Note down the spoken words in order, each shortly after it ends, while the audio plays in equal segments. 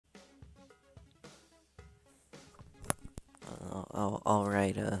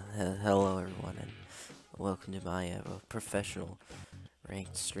Alright, hello everyone, and welcome to my professional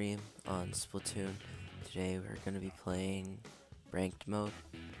ranked stream on Splatoon. Today we're going to be playing ranked mode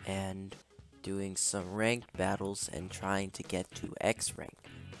and doing some ranked battles and trying to get to X rank,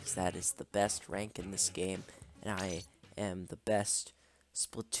 because that is the best rank in this game, and I am the best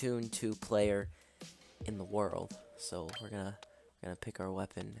Splatoon 2 player in the world. So we're gonna pick our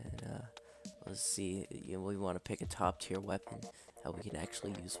weapon and let's see. We want to pick a top tier weapon that we can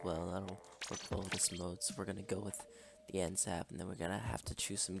actually use well. That'll work well with this mode. So we're gonna go with the NSAP, and then we're gonna have to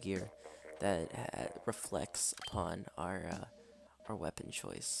choose some gear that reflects upon our weapon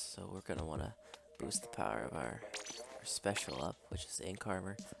choice. So we're gonna want to boost the power of our special up, which is ink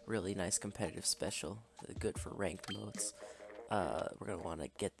armor. Really nice competitive special, good for ranked modes. We're gonna want to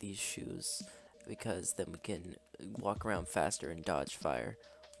get these shoes because then we can walk around faster and dodge fire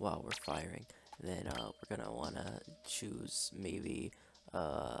while we're firing. And then we're gonna wanna choose maybe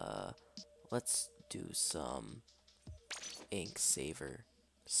let's do some ink saver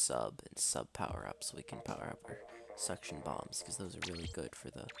sub and sub power up so we can power up our suction bombs, because those are really good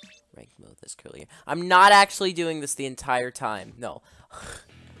for the ranked mode that's currently. I'm not actually doing this the entire time. No.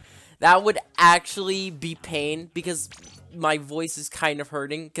 That would actually be pain, because my voice is kind of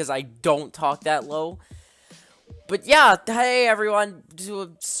hurting because I don't talk that low. But yeah, hey everyone, to a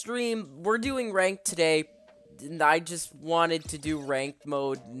stream. We're doing ranked today, and I just wanted to do ranked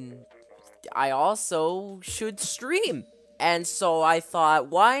mode, and I also should stream. And so I thought,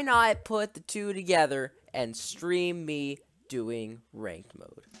 why not put the two together and stream me doing ranked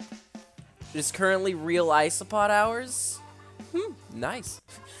mode. It is currently real isopod hours. Nice.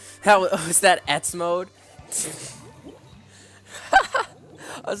 How was that ETS mode?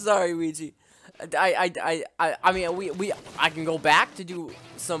 I'm sorry, Ouija. I mean, I can go back to do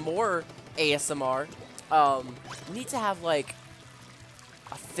some more ASMR. We need to have like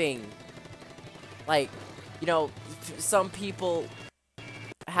a thing. Like, you know, some people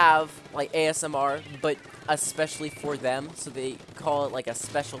have like ASMR, but especially for them, so they call it like a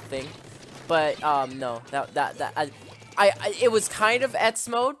special thing. But no, it was kind of ETS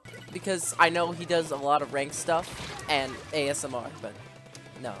mode, because I know he does a lot of ranked stuff and ASMR, but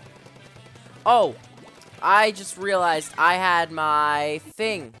no. Oh, I just realized I had my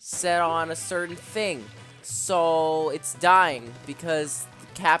thing set on a certain thing, so it's dying because the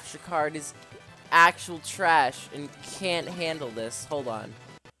capture card is actual trash and can't handle this. Hold on.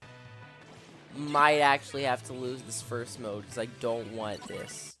 Might actually have to lose this first mode because I don't want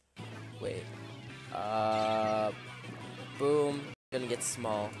this. Wait. Boom. Gonna get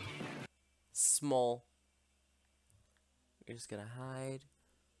small. Small. We're just gonna hide.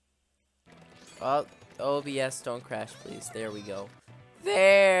 Oh, OBS, don't crash, please. There we go.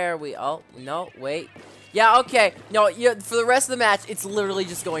 There we. Oh no, wait. Yeah, okay. No, yeah. For the rest of the match, it's literally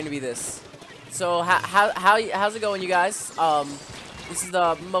just going to be this. So how's it going, you guys? This is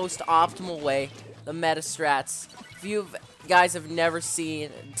the most optimal way. The meta strats. If you guys have never seen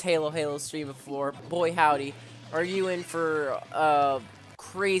Halo stream before, boy howdy, are you in for a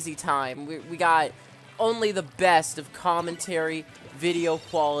crazy time? We got only the best of commentary, video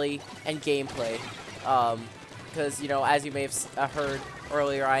quality, and gameplay. Because, you know, as you may have heard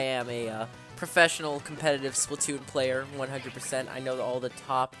earlier, I am a professional competitive Splatoon player, 100%. I know all the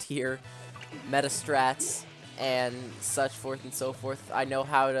top tier meta strats and such forth and so forth. I know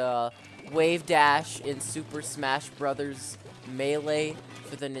how to wave dash in Super Smash Bros. Melee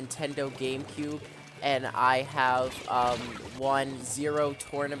for the Nintendo GameCube, and I have won 0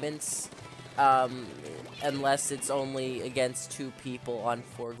 tournaments, unless it's only against 2 people on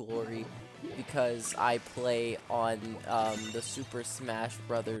For Glory, because I play on the Super Smash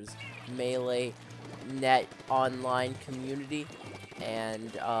Bros. Melee net online community,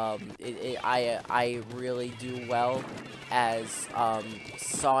 and I really do well as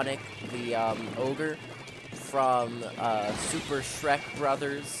Sonic the Ogre from Super Shrek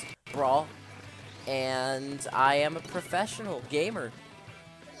Brothers Brawl, and I am a professional gamer.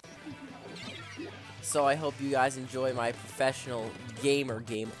 So I hope you guys enjoy my professional gamer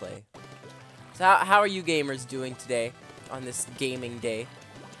gameplay. So how are you gamers doing today on this gaming day?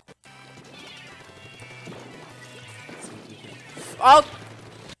 Oh!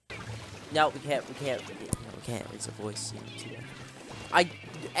 No, we can't raise a voice.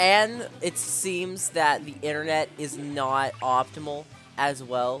 And it seems that the internet is not optimal as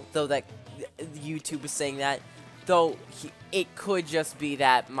well, though that YouTube is saying that. Though it could just be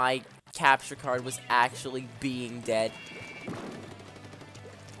that my capture card was actually being dead.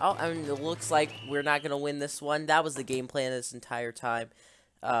 Oh, I mean, it looks like we're not gonna win this one. That was the game plan this entire time.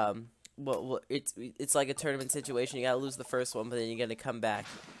 well, it's like a tournament situation. You gotta lose the first one, but then you're gonna come back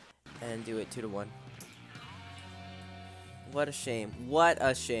and do it 2-1. What a shame. What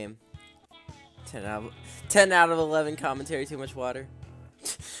a shame. 10 out of 11 commentary. Too much water.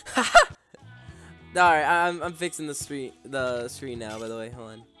 Alright, I'm fixing the screen now. By the way,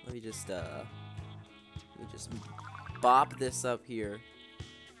 hold on. Let me just bop this up here,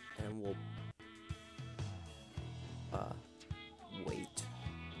 and we'll wait.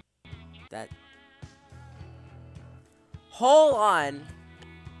 That. Hold on.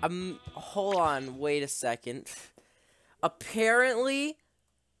 Hold on. Wait a second. Apparently,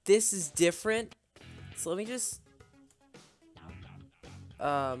 this is different. So let me just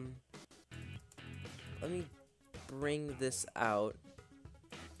let me bring this out.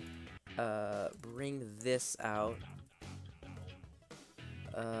 Bring this out.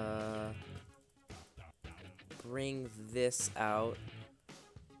 Bring this out.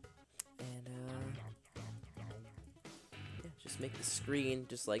 And yeah, just make the screen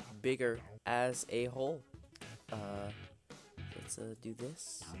just like bigger as a whole. Let's do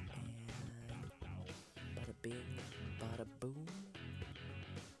this, and bada bing, bada boom.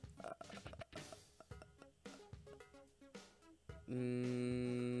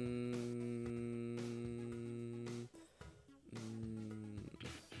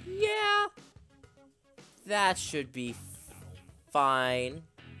 Yeah, that should be fine.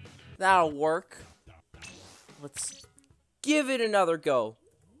 That'll work. Let's give it another go.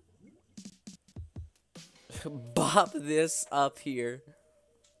 Bop this up here.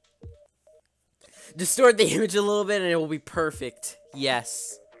 Distort the image a little bit and it will be perfect.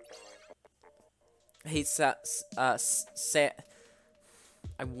 Yes. I hate I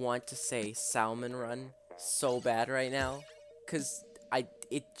want to say salmon run so bad right now, cause I've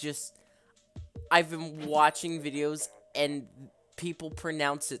been watching videos and people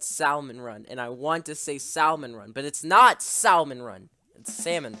pronounce it salmon run, and I want to say salmon run, but it's not salmon run. It's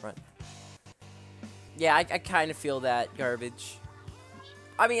salmon run. Yeah, I kind of feel that garbage.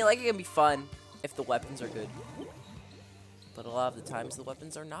 I mean, like, it can be fun if the weapons are good, but a lot of the times the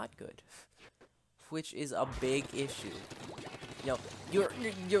weapons are not good, which is a big issue. You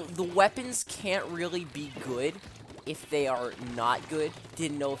know, the weapons can't really be good if they are not good.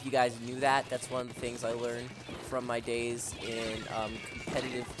 Didn't know if you guys knew that. That's one of the things I learned from my days in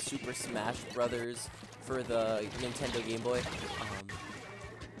competitive Super Smash Brothers for the Nintendo Game Boy.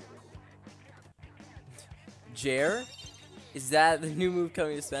 Jair? Is that the new move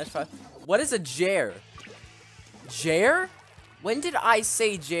coming to Smash 5? What is a Jair? Jair? When did I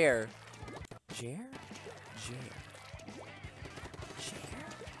say Jair? Jair?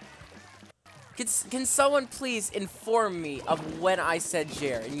 Can someone please inform me of when I said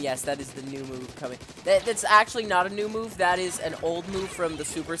Jair? And yes, that is the new move coming. That's actually not a new move. That is an old move from the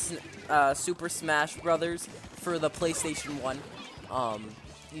Super Smash Brothers for the PlayStation 1.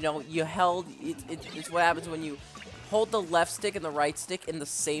 You know, it's what happens when you hold the left stick and the right stick in the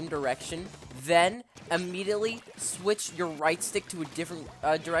same direction, then immediately switch your right stick to a different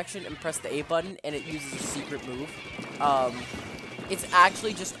direction and press the A button, and it uses a secret move. It's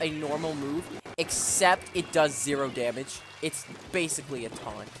actually just a normal move, except it does 0 damage. It's basically a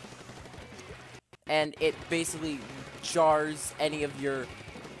taunt. And it basically jars any of your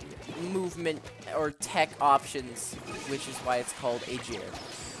movement or tech options, which is why it's called a Jair.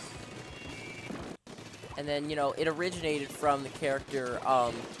 And then, you know, it originated from the character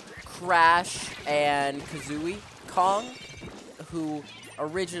Crash and Kazooie Kong, who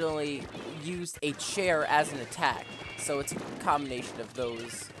originally used a chair as an attack. So it's a combination of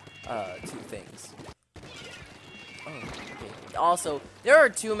those two things. Oh, okay. Also, there are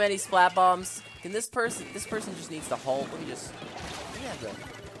too many splat bombs. Can this person just needs to halt? Let me just, yeah,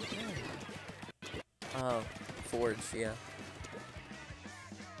 oh, Forge, yeah.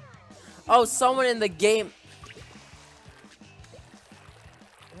 Oh, someone in the game.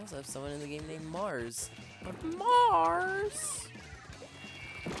 I also have someone in the game named Mars. But Mars.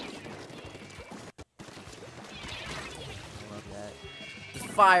 The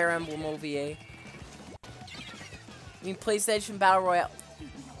Fire Emblem OVA. I mean, PlayStation Battle Royale.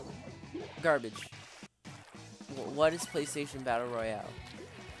 Garbage. What is PlayStation Battle Royale?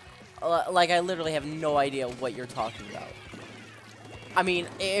 Like, I literally have no idea what you're talking about. I mean,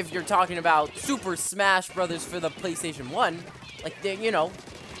 if you're talking about Super Smash Brothers for the PlayStation 1, like, you know,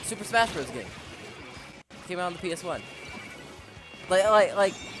 Super Smash Bros. Game. Came out on the PS1.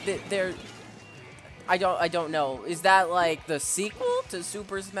 Like, they're... I don't know. Is that like the sequel to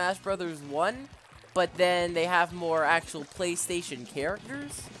Super Smash Bros. 1? But then they have more actual PlayStation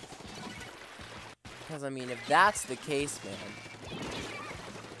characters? Because, I mean, if that's the case, man.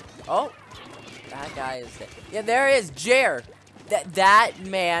 Oh, that guy is dead. Yeah, there is Jer. That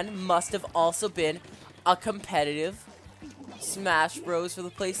man must have also been a competitive Smash Bros for the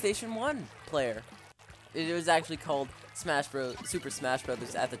PlayStation 1 player. It was actually called Super Smash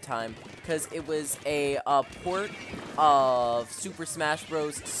Brothers at the time, because it was a port of Super Smash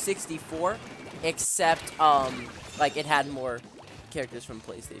Bros 64, except like it had more characters from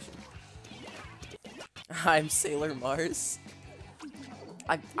PlayStation. I'm Sailor Mars.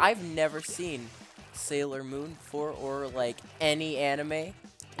 I've never seen Sailor Moon before, or like any anime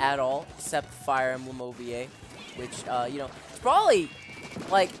at all except Fire Emblem OVA, which you know, it's probably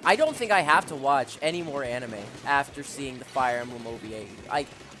like, I don't think I have to watch any more anime after seeing the Fire Emblem OVA. I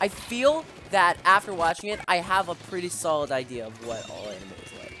feel that after watching it, I have a pretty solid idea of what all anime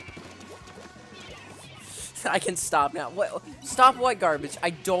is like. I can stop now. What? Stop what garbage? I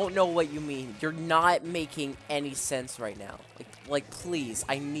don't know what you mean. You're not making any sense right now. Like, please,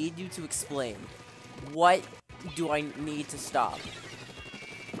 I need you to explain. What do I need to stop?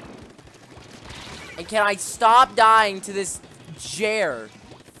 And can I stop dying to this Jer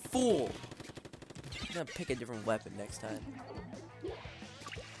fool? I'm gonna pick a different weapon next time. Why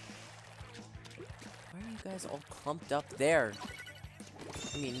are you guys all clumped up there?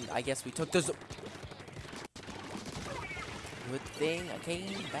 I mean, I guess we took this. Good thing I came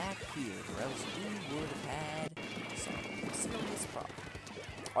back here, or else we would have had some serious problems.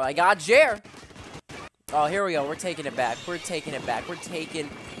 Oh, I got Jer. Oh, here we go. We're taking it back. We're taking it back. We're taking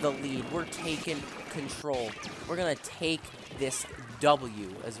the lead. We're taking control. We're gonna take this W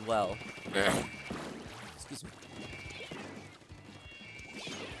as well. Excuse me.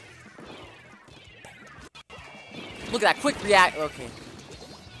 Look at that quick react. Okay.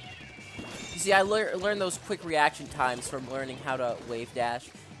 You see, I learned those quick reaction times from learning how to wave dash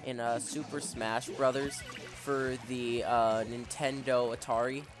in Super Smash Brothers for the Nintendo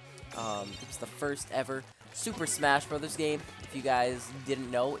Atari. It was the first ever Super Smash Brothers game. If you guys didn't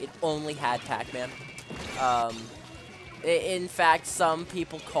know, it only had Pac-Man. In fact, some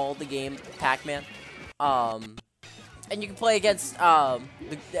people called the game Pac-Man. And you can play against the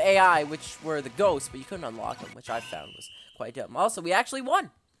AI, which were the ghosts, but you couldn't unlock them, which I found was quite dumb. Also, we actually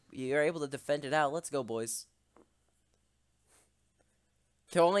won. We were able to defend it out. Let's go, boys.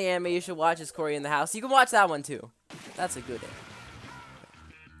 The only anime you should watch is Cory in the House. You can watch that one, too. That's a good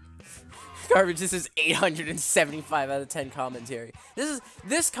anime. Garbage, this is 875 out of 10 commentary.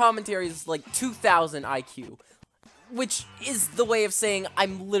 This commentary is like 2,000 IQ. Which is the way of saying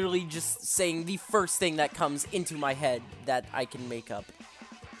I'm literally just saying the first thing that comes into my head that I can make up.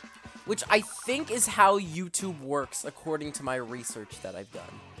 Which I think is how YouTube works according to my research that I've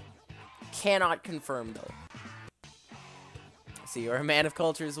done. Cannot confirm though. See, you're a man of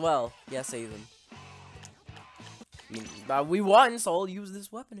culture as well. Yes, Ethan. I mean, we won, so I'll use this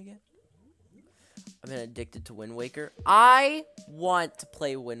weapon again. I've been addicted to Wind Waker. I want to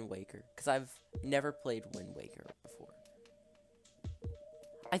play Wind Waker, because I've never played Wind Waker before.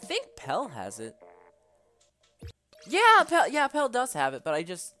 I think Pell has it. Yeah, Pell does have it, but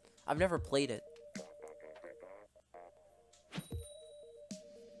I've never played it.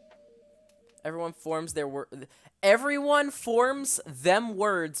 Everyone forms them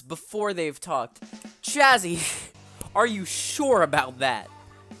words before they've talked. Chazzy, are you sure about that?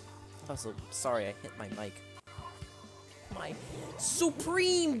 Also, sorry, I hit my mic. My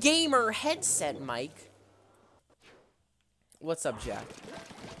Supreme Gamer headset mic. What's up, Jack?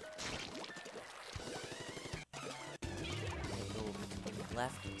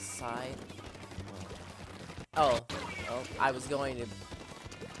 Left side. Oh, I was going to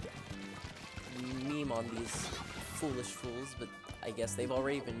meme on these foolish fools, but I guess they've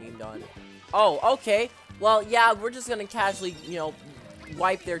already been memed on. Oh, okay. Well, yeah, we're just gonna casually, you know,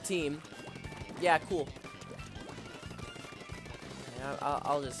 wipe their team. Yeah, cool.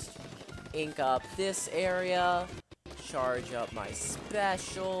 I'll just ink up this area, charge up my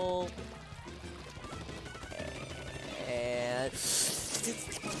special, and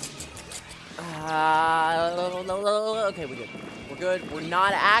okay, we're good. We're good. We're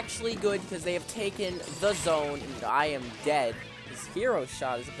not actually good because they have taken the zone, and I am dead. His hero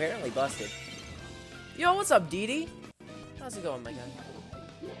shot is apparently busted. Yo, what's up, Dee? How's it going, my guy?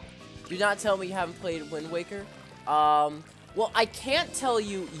 Do not tell me you haven't played Wind Waker. Well, I can't tell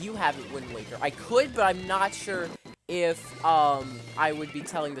you you haven't Wind Waker. I could, but I'm not sure if, I would be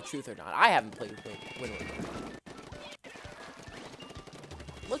telling the truth or not. I haven't played Wind Waker.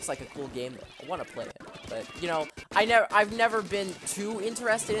 Looks like a cool game. I want to play it, but, you know, I've never been too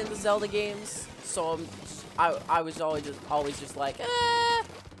interested in the Zelda games, so I was always just like,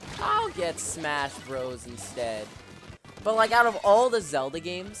 I'll get Smash Bros. Instead. But, like, out of all the Zelda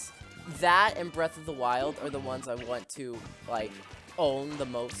games, that and Breath of the Wild are the ones I want to, like, own the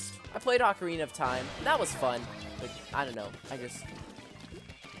most. I played Ocarina of Time. That was fun. Like, I don't know.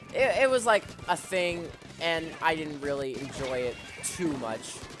 It was like a thing, and I didn't really enjoy it too much.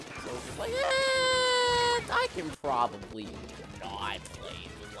 So it was just like, I can probably not play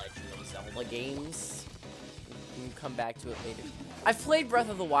the Legend of Zelda games. We can come back to it later. I've played Breath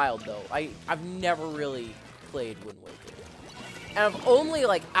of the Wild, though. I've never really played Wind Waker. And I've only,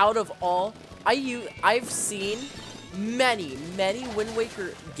 like, out of all, I've seen many Wind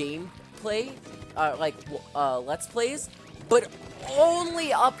Waker gameplay, Let's Plays, but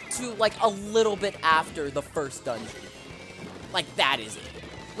only up to, like, a little bit after the first dungeon. Like, that is it.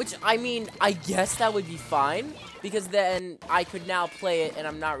 Which, I mean, I guess that would be fine, because then I could now play it, and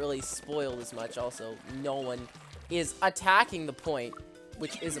I'm not really spoiled as much. Also, no one is attacking the point,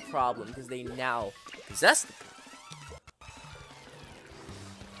 which is a problem, because they now possess the point.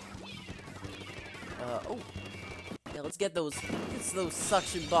 Oh. Yeah, let's get those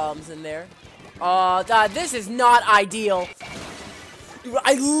suction bombs in there. This is not ideal.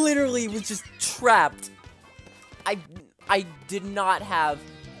 I literally was just trapped. I did not have,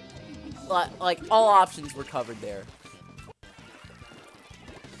 like, all options were covered there.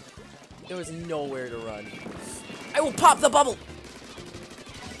 There was nowhere to run. I will pop the bubble.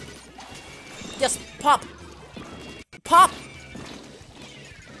 Yes, pop. Pop.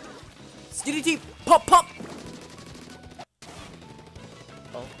 Skitty teep. Pop, pop.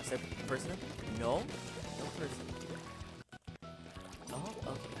 Oh, is there a person? No? No person. Oh,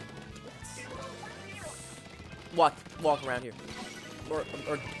 okay. Walk around here. Or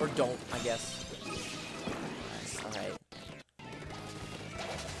don't, I guess. Alright.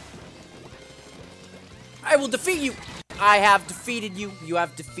 I will defeat you! I have defeated you. You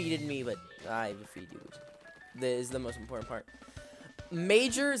have defeated me, but I defeat you. That is the most important part.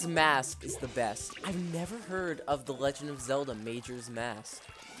 Major's Mask is the best. I've never heard of the Legend of Zelda Major's Mask.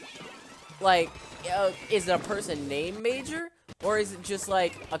 Like, is it a person named Major, or is it just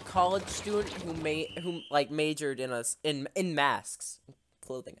like a college student who majored in masks,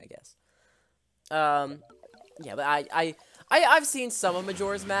 clothing, I guess. Yeah, but I've seen some of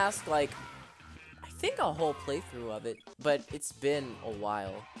Majora's Mask, like, I think a whole playthrough of it, but it's been a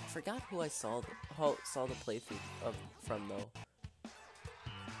while. I forgot who I saw the playthrough from though.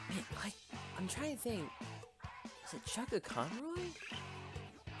 Man, I'm trying to think. Is it Chugga Conroy?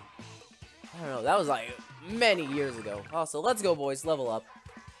 I don't know. That was like many years ago. Also, let's go, boys. Level up.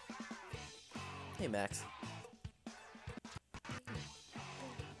 Hey, Max.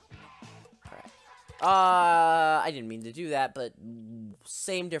 Alright. I didn't mean to do that, but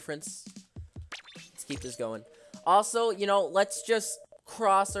same difference. Let's keep this going. Also, you know, let's just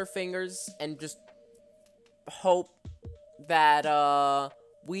cross our fingers and just hope that,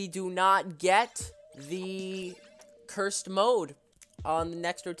 we do not get the cursed mode on the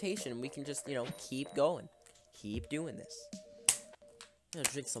next rotation. We can just, you know, keep going. Keep doing this. I'm gonna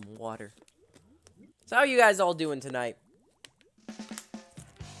drink some water. So how are you guys all doing tonight?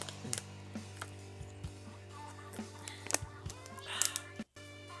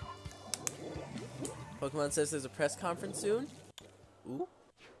 Pokemon says there's a press conference soon. Ooh.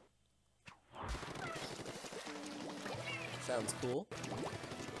 Sounds cool.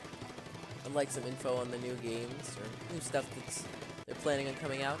 I'd like some info on the new games or new stuff they're planning on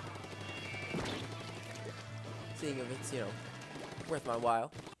coming out. Seeing if it's, you know, worth my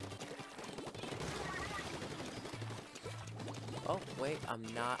while. Oh, wait, I'm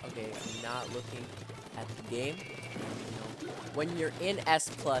not looking at the game. You know, when you're in S+,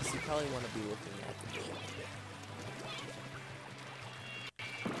 you probably want to be looking at the game.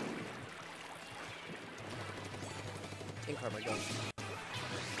 Ink armor, go.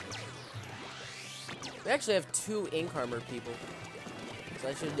 We actually have 2 ink armor people. So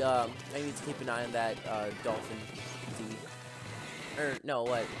I should, I need to keep an eye on that, dolphin D. Or, no,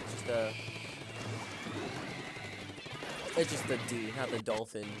 what? It's just the D, not the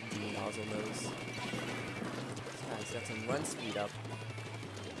dolphin D nozzle nose. He's got some run speed up.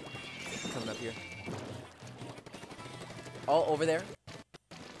 Coming up here. Oh, over there?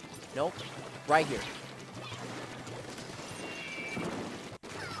 Nope. Right here.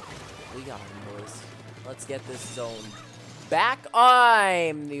 We got him, boys. Let's get this zone back.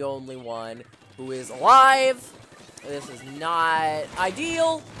 I'm the only one who is alive. This is not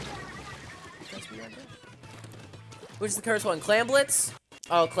ideal. Which is the cursed one? Clam Blitz?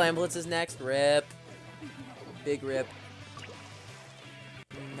 Oh, Clam Blitz is next. Rip. Big rip.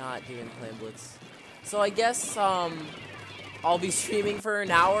 I'm not doing Clam Blitz. So I guess, I'll be streaming for an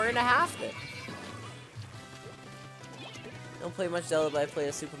hour and a half then. Don't play much Zelda, but I played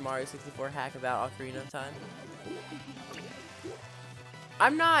a Super Mario 64 hack about Ocarina of Time.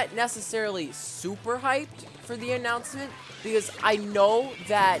 I'm not necessarily super hyped for the announcement because I know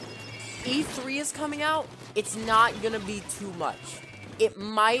that E3 is coming out. It's not gonna be too much. It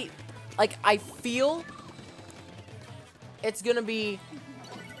might, like, I feel it's gonna be,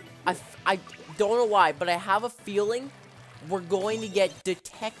 I don't know why, but I have a feeling we're going to get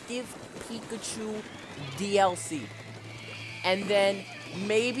Detective Pikachu DLC. And then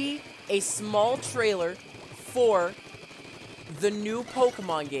maybe a small trailer for the new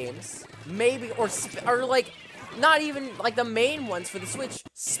Pokemon games. Maybe, or like, not even like the main ones for the Switch.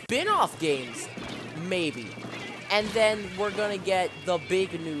 Spin-off games, maybe. And then we're gonna get the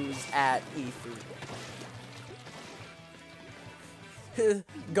big news at E3.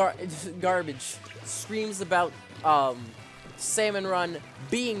 Garbage. Screams about, Salmon Run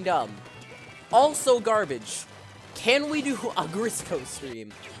being dumb. Also garbage. Can we do a Grisco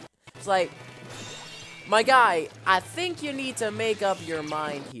stream? It's like, my guy, I think you need to make up your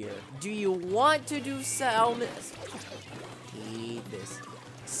mind here. Do you want to do Salmon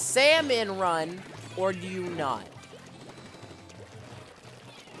Run, or do you not?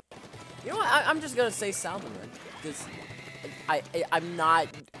 You know what? I'm just gonna say Salmon Run, because I'm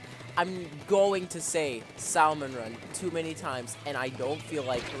going to say Salmon Run too many times, and I don't feel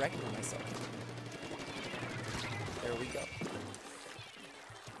like correcting myself. There we go.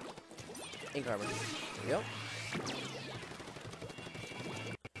 Ink armor. There we go.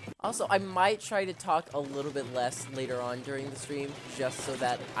 Also, I might try to talk a little bit less later on during the stream, just so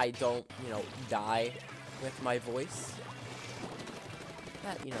that I don't, you know, die with my voice.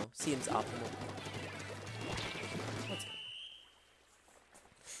 That, you know, seems optimal. Let's go.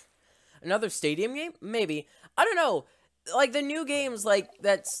 Another stadium game? Maybe. I don't know. Like, the new games, like,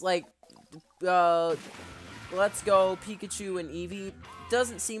 that's, like, Let's Go, Pikachu, and Eevee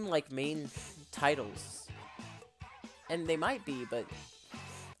doesn't seem like main titles. And they might be, but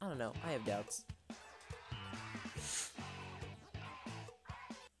I don't know. I have doubts.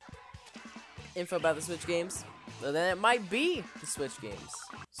 Info about the Switch games? Well, then it might be the Switch games.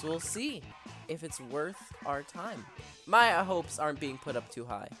 So we'll see if it's worth our time. My hopes aren't being put up too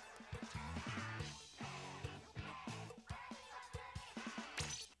high.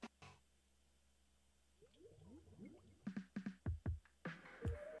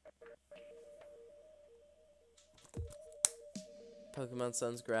 Pokemon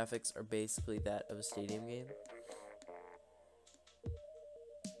Sun's graphics are basically that of a stadium game.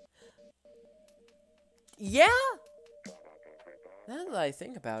 Yeah! Now that I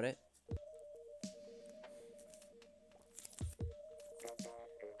think about it.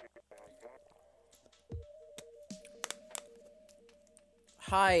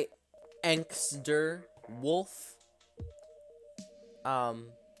 Hi, Angster Wolf.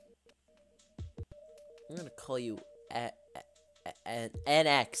 I'm gonna call you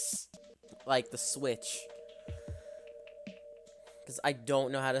NX, like the Switch, because I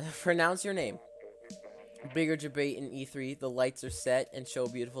don't know how to pronounce your name. Bigger debate in E3, the lights are set and show a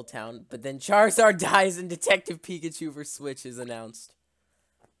beautiful town, but then Charizard dies and Detective Pikachu for Switch is announced.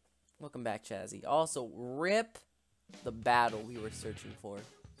 Welcome back, Chazzy. Also, rip the battle we were searching for.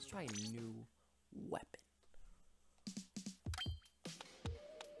 Let's try a new weapon.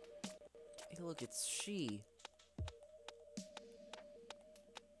 Hey, look, it's she.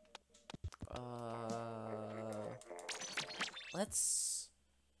 Let's...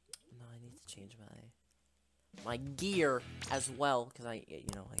 No, I need to change my gear as well, because I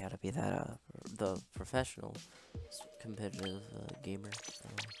gotta be that, the professional competitive gamer.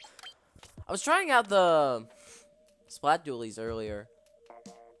 I was trying out the Splat Dualies earlier.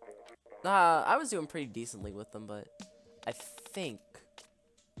 I was doing pretty decently with them, but I think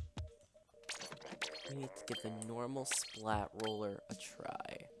we need to give the normal Splat Roller a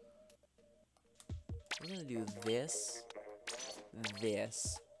try. We're gonna do this, and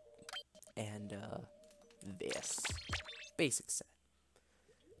this. Basic set.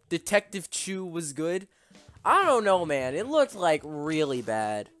 Detective Chew was good. I don't know, man. It looked like really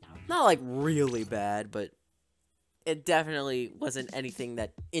bad. Not like really bad, but it definitely wasn't anything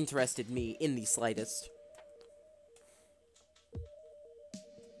that interested me in the slightest.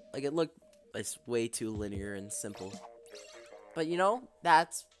 Like, it looked it's way too linear and simple. But, you know,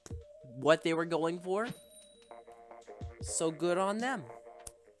 that's what they were going for. So good on them.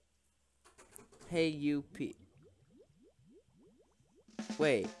 Hey, you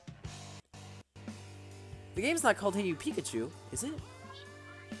Wait. The game's not called Hey You Pikachu, is it?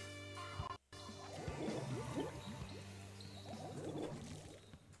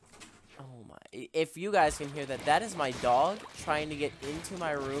 Oh my. if you guys can hear that, that is my dog trying to get into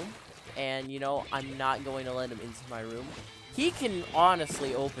my room. And, you know, I'm not going to let him into my room. He can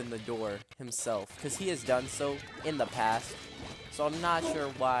honestly open the door himself, because he has done so in the past. So I'm not sure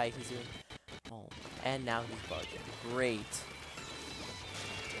why he's doing... Oh, and now he's bugging. Great.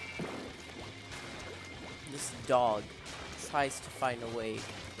 This dog tries to find a way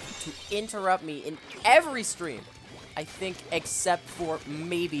to interrupt me in every stream. I think except for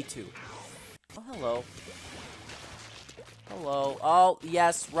maybe 2. Oh, hello. Hello. Oh,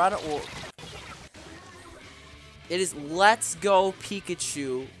 yes. Run it. It is let's go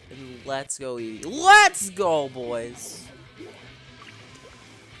Pikachu and let's go Eevee. Let's go, boys.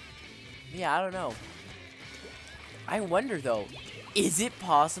 Yeah, I don't know. I wonder, though, is it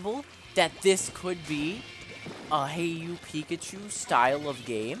possible that this could be a Hey You Pikachu style of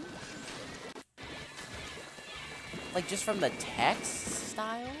game? Like, just from the text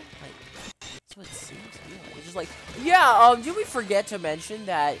style? Like, that's what it seems to be like. It's just like, yeah, did we forget to mention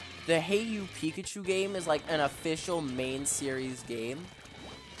that the Hey You Pikachu game is, like, an official main series game?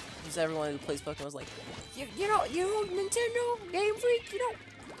 Because everyone who plays Pokemon was like, you know, Nintendo, Game Freak, you know,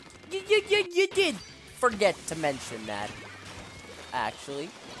 you did forget to mention that, actually.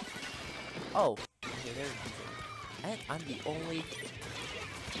 Oh, okay, there's I'm the only...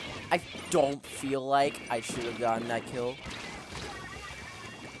 I don't feel like I should have gotten that kill.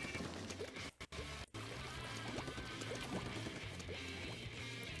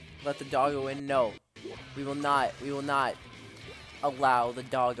 Let the doggo in? No. We will not allow the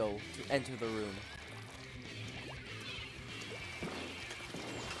doggo to enter the room.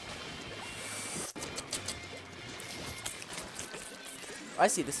 I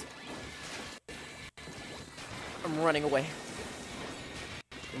see this. I'm running away.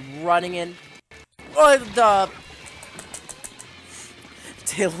 I'm running in. Oh, the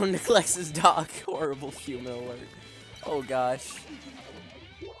Taylor neglects his dog. Horrible human alert. Oh gosh.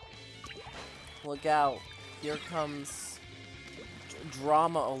 Look out. Here comes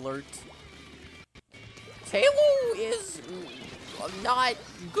drama alert. Taylor is not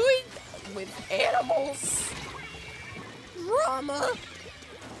good with animals. Drama.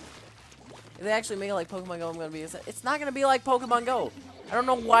 If they actually make it like Pokemon Go, I'm gonna be upset. It's not gonna be like Pokemon Go. I don't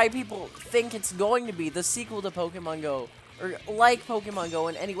know why people think it's going to be the sequel to Pokemon Go. Or like Pokemon Go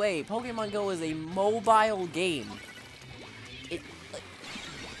in any way. Pokemon Go is a mobile game.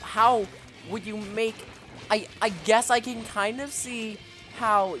 How would you make... I guess I can kind of see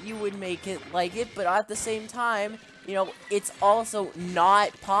how you would make it like it, but at the same time, you know, it's also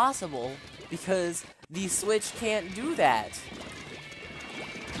not possible because the Switch can't do that.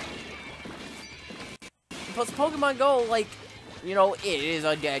 Plus, Pokemon Go, like, you know, it is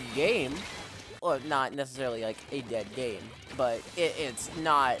a dead game. Well, not necessarily, like, a dead game, but it's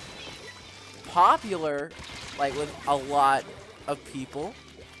not popular, like, with a lot of people.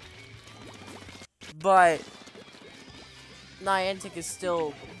 But Niantic is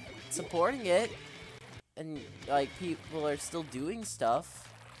still supporting it, and, like, people are still doing stuff.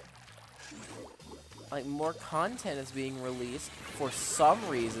 Like, more content is being released for some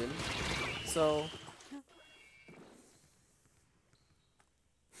reason, so...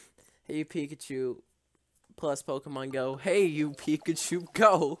 Hey, you Pikachu, plus Pokemon Go. Hey, you Pikachu,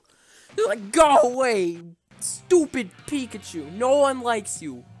 go! You're like, go away, stupid Pikachu. No one likes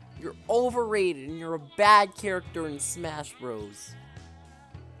you. You're overrated, and you're a bad character in Smash Bros.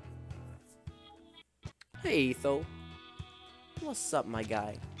 Hey, Etho. What's up, my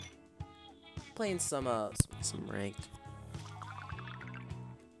guy? Playing some ranked.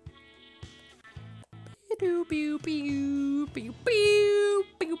 Pew pew pew pew pew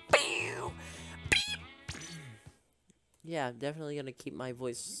pew pew. Yeah, I'm definitely gonna keep my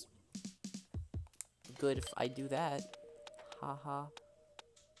voice good if I do that. Haha.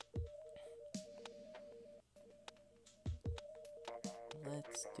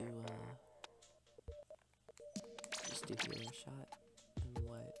 Let's do just do healing shot and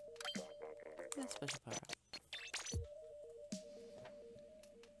what? Yeah, special power.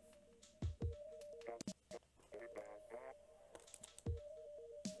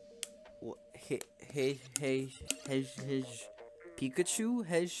 Hey, Pikachu,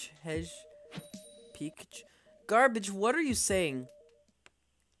 Pikachu. Garbage, what are you saying?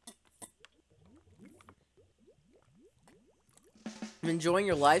 I'm enjoying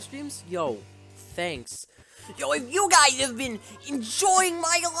your live streams? Yo, thanks. Yo, if you guys have been enjoying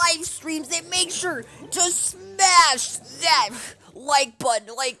my live streams, then make sure to smash that like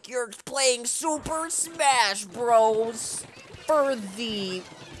button like you're playing Super Smash Bros. For the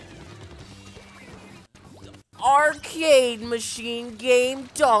arcade machine game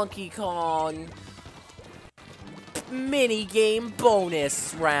Donkey Kong. Minigame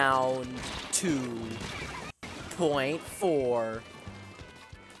bonus round 2.4.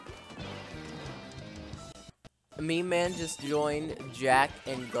 Meme Man just joined Jack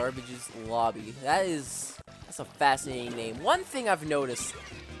and Garbage's lobby. That's a fascinating name. One thing I've noticed,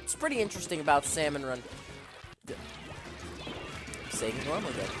 it's pretty interesting about Salmon Run. Saying it normal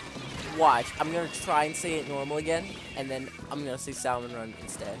again. Watch, I'm gonna try and say it normal again, and then I'm gonna say Salmon Run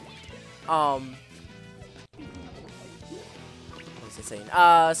instead. What was I saying?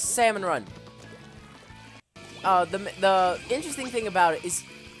 Salmon Run. The interesting thing about it is,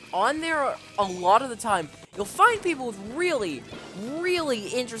 on there a lot of the time, you'll find people with really, really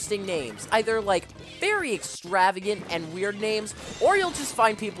interesting names. Either, like, very extravagant and weird names, or you'll just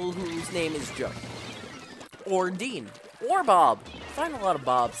find people whose name is Joe. Or Dean. Or Bob. Find a lot of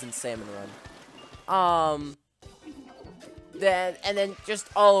Bobs in Salmon Run. And then just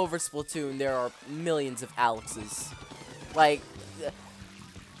all over Splatoon, there are millions of Alexes. Like,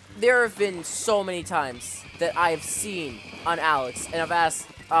 there have been so many times that I have seen on Alex, and I've asked,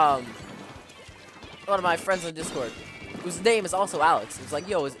 one of my friends on Discord, whose name is also Alex. It's like,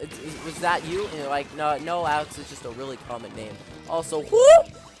 yo, was that you? And they're like, no, Alex is just a really common name. Also, whoop!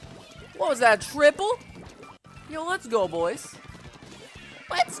 What was that, triple? Yo, let's go, boys.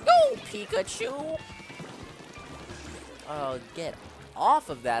 Let's go, Pikachu. Oh, get off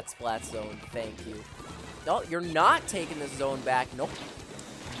of that Splat Zone. Thank you. No, you're not taking this zone back. Nope.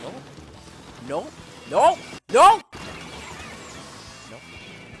 Nope. Nope. Nope. Nope. Nope.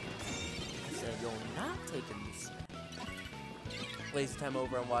 I said you're not taking this back. Lazy time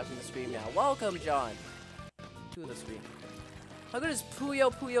over. I'm watching the stream now. Welcome, John, to the stream. How good is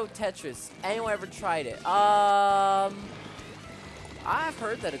Puyo Puyo Tetris? Anyone ever tried it? I've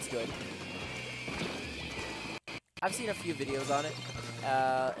heard that it's good. I've seen a few videos on it,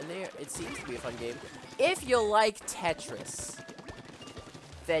 and it seems to be a fun game. If you like Tetris,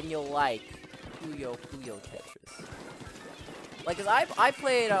 then you'll like Puyo Puyo Tetris. Like, cause I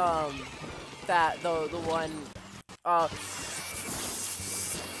played the one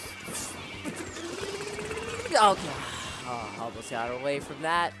okay. Almost got away from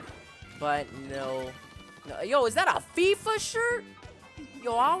that, but no. Yo, is that a FIFA shirt?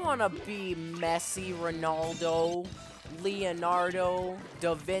 Yo, I wanna be Messi, Ronaldo, Leonardo,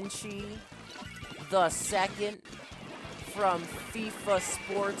 Da Vinci, the second from FIFA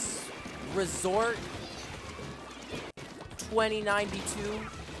Sports Resort 2092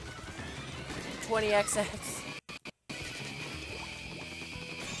 20XX.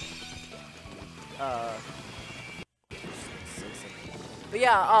 But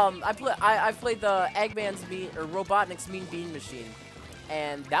yeah, I played the Eggman's Robotnik's Mean Bean Machine,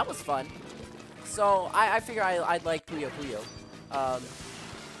 and that was fun. So I figure I'd like Puyo Puyo.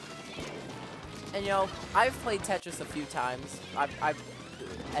 And you know, I've played Tetris a few times.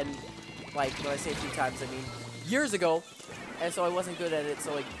 And like when I say a few times, I mean years ago. And so I wasn't good at it,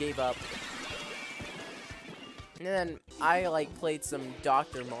 so I gave up. And then I like played some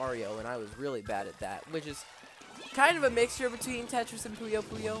Dr. Mario, and I was really bad at that, which is kind of a mixture between Tetris and Puyo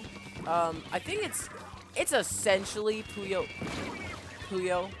Puyo. I think it's essentially Puyo,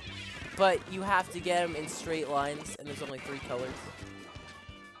 but you have to get them in straight lines, and there's only 3 colors.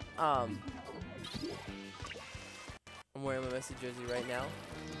 I'm wearing my Messi jersey right now.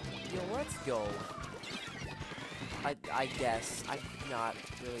 Yo, let's go. I guess I'm not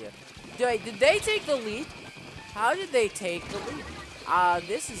really a. Did they take the lead? How did they take the lead?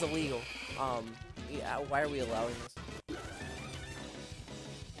 This is illegal. Yeah, why are we allowing this?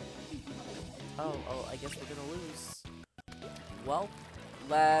 Oh, I guess we're gonna lose. Well,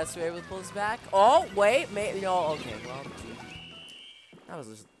 let's be able to pull this back. Oh, wait, no, okay, well, gee. That was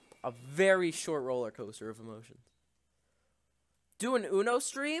just a very short roller coaster of emotions. Do an Uno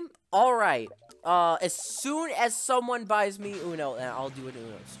stream? Alright. As soon as someone buys me Uno, then I'll do an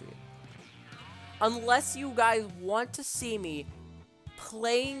Uno stream. Unless you guys want to see me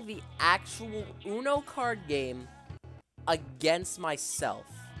playing the actual Uno card game against myself.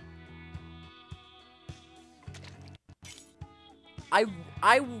 I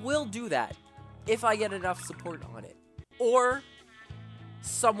will do that if I get enough support on it. Or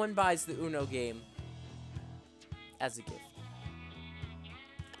someone buys the Uno game as a gift.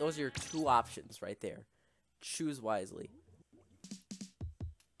 Those are your 2 options right there. Choose wisely.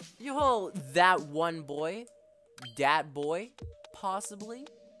 Yo, that one boy. Dat boy. Possibly.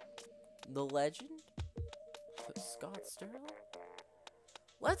 The legend. Scott Sterling.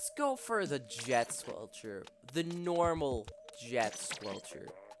 Let's go for the Jet Squelcher. The normal Jet Squelcher.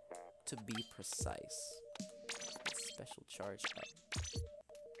 To be precise. Special charge up.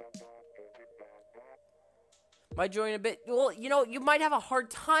 Might join a bit. Well, you know, you might have a hard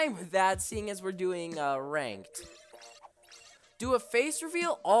time with that, seeing as we're doing ranked. Do a face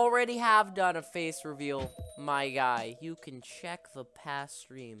reveal? Already have done a face reveal, my guy. You can check the past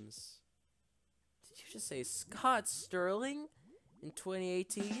streams. Did you just say Scott Sterling in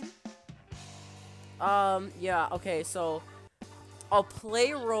 2018? Yeah, okay, so I'll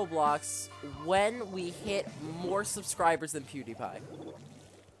play Roblox when we hit more subscribers than PewDiePie.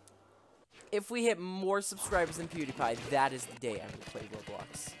 If we hit more subscribers than PewDiePie, that is the day I will play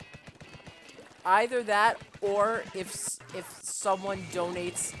Roblox. Either that, or if someone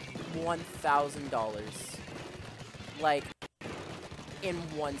donates $1,000, like, in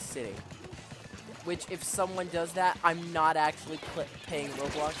one sitting. Which, if someone does that, I'm not actually paying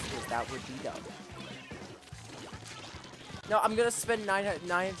Roblox, because that would be dumb. No, I'm gonna spend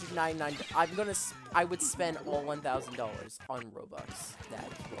 $999. I would spend all $1,000 on Robux. That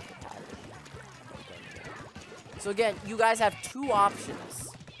is what would happen. So again, you guys have two options.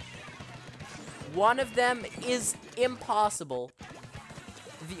 One of them is impossible.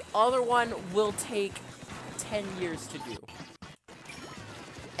 The other one will take 10 years to do.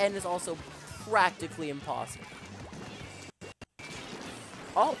 And is also practically impossible.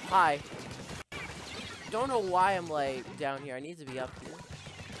 Oh, hi. Don't know why I'm, like, down here. I need to be up here.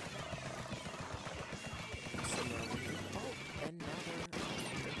 Oh, another.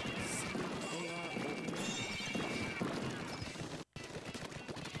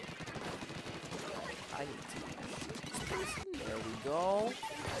 I need to shoot this person. There we go.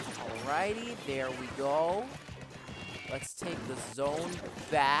 Alrighty, there we go. Let's take the zone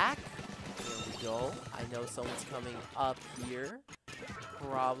back. There we go. I know someone's coming up here.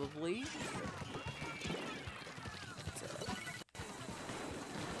 Probably.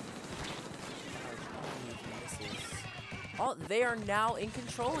 Oh, they are now in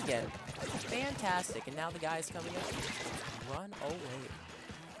control again. Fantastic. And now the guy's coming up. Run away.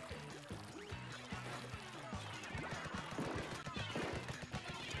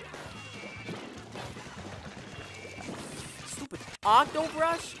 Stupid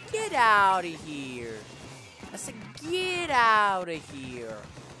Octobrush, get out of here. I said, get out of here.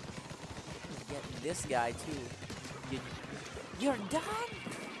 Get this guy, too. You're done?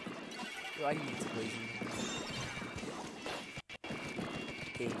 Yo, I need to play you.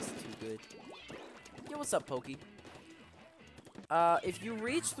 Game's too good. Yo, what's up, Pokey? If you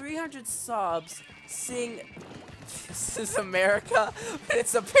reach 300 subs, sing This is America, but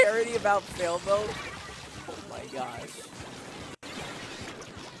it's a parody about Failboat. Oh my gosh.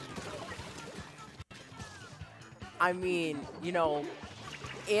 I mean, you know,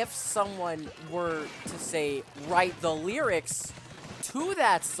 if someone were to say, write the lyrics to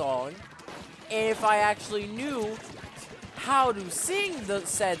that song, and if I actually knew how to sing the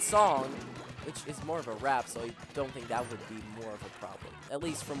said song, which is more of a rap, so I don't think that would be more of a problem. At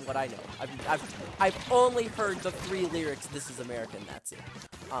least from what I know. I've only heard the 3 lyrics, This is America, and that's it.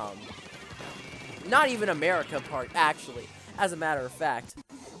 Not even America part, actually. As a matter of fact.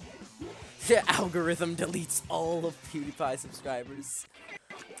 The algorithm deletes all of PewDiePie subscribers.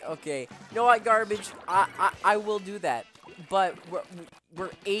 Okay. You know what, Garbage? I will do that. But we're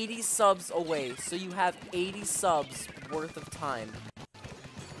 80 subs away, so you have 80 subs worth of time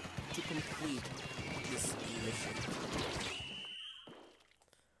to complete this mission.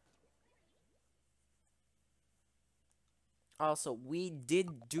 Also, we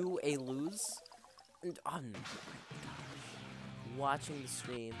did do a lose. And, oh my gosh. Watching the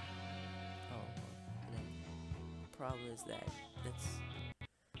stream. Oh, no. Problem is that it's...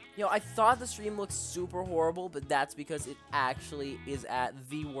 You know, I thought the stream looked super horrible, but that's because it actually is at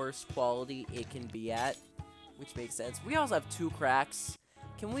the worst quality it can be at. Which makes sense. We also have 2 cracks.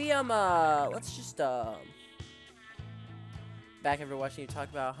 Can we, let's just, back after watching you talk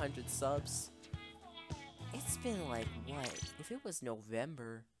about 100 subs. It's been, like, what? If it was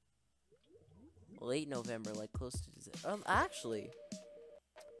November, late November, like, close to, actually,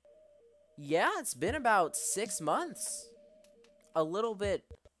 yeah, it's been about 6 months. A little bit.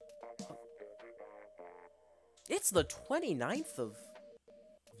 It's the 29th of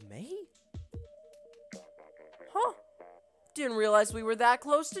May? Huh. Didn't realize we were that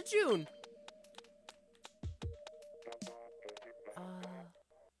close to June.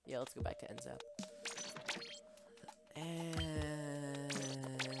 Yeah, let's go back to NZAP. And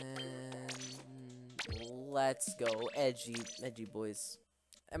let's go. Edgy boys.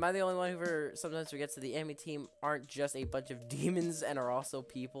 Am I the only one who sometimes forgets that the enemy team aren't just a bunch of demons and are also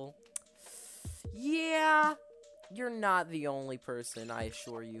people? Yeah, you're not the only person, I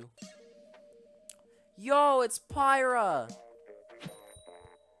assure you. Yo, it's Pyra!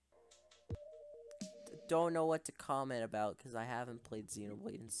 don't know what to comment about because I haven't played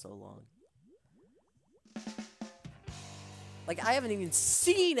Xenoblade in so long. Like, I haven't even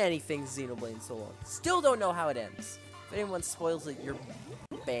seen anything Xenoblade in so long. Still don't know how it ends. If anyone spoils it, you're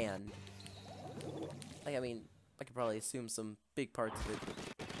banned. Like, I mean, I could probably assume some big parts of it.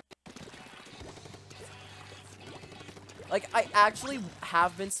 Like, I actually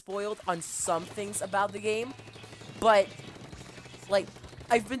have been spoiled on some things about the game, but, like,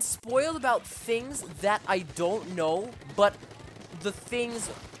 I've been spoiled about things that I don't know, but the things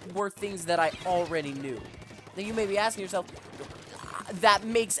were things that I already knew. Now, you may be asking yourself, that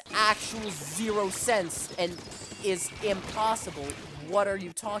makes actual zero sense and is impossible. What are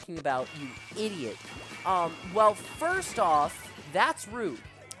you talking about, you idiot? Well, first off, that's rude.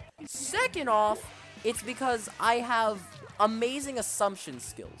 Second off, it's because I have amazing assumption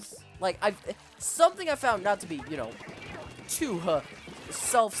skills. Like, something I found not to be, you know, too,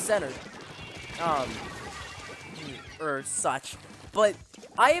 self-centered, or such, but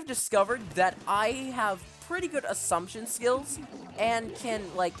I have discovered that I have pretty good assumption skills and can,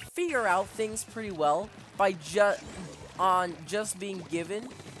 like, figure out things pretty well by just being given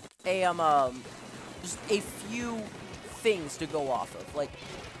a, just a few things to go off of. Like,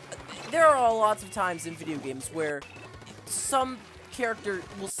 there are lots of times in video games where some character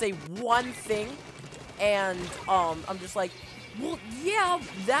will say one thing, and, I'm just like, well, yeah,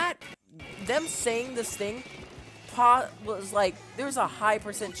 them saying this thing was like, there's a high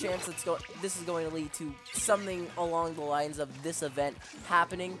 % chance this is going to lead to something along the lines of this event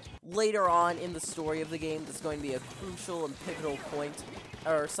happening later on in the story of the game that's going to be a crucial and pivotal point,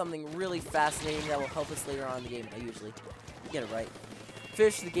 or something really fascinating that will help us later on in the game. I usually get it right.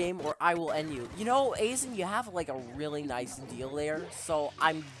 Finish the game or I will end you. You know, Aizen, you have like a really nice deal there, so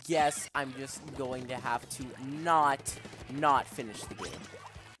I'm just going to have to not finish the game.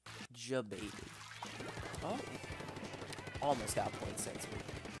 Jabated. Oh. Almost got point sense.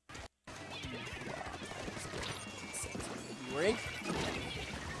 Ring.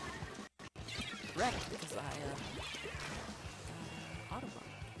 Correct, because I Autobot.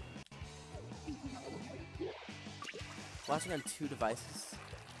 Watching on 2 devices.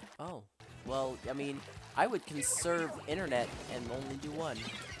 Oh. Well, I mean, I would conserve internet and only do one.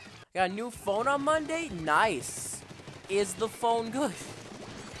 Got a new phone on Monday? Nice. Is the phone good?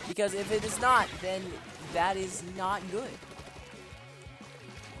 Because if it is not, then that is not good.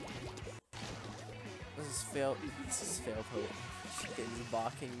 This is fail code. Chicken's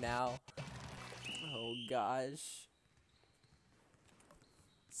balking now. Oh gosh.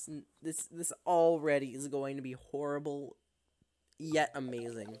 This already is going to be horrible, yet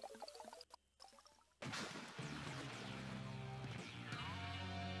amazing.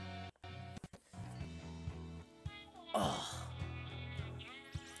 Ugh.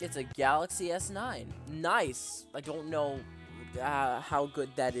 It's a Galaxy S9. Nice. I don't know how good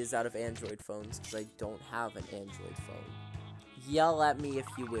that is out of Android phones, because I don't have an Android phone. Yell at me if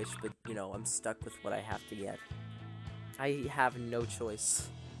you wish, but, you know, I'm stuck with what I have to get. I have no choice.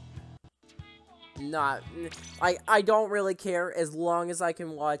 I don't really care. As long as I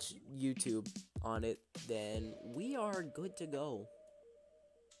can watch YouTube on it, then we are good to go.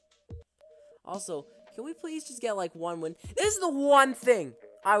 Also, can we please just get, like, one win? This is the one thing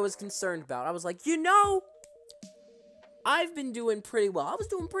I was concerned about. I was like, you know, I've been doing pretty well. I was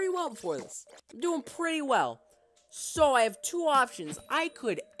doing pretty well before this. I'm doing pretty well. So I have 2 options. I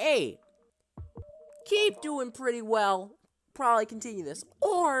could A, keep doing pretty well, probably continue this,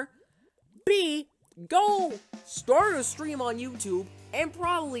 or B, go start a stream on YouTube and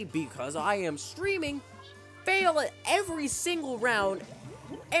probably, because I am streaming, fail at every single round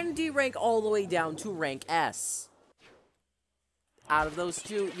and derank all the way down to rank S. Out of those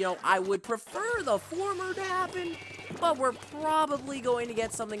 2, you know, I would prefer the former to happen, but we're probably going to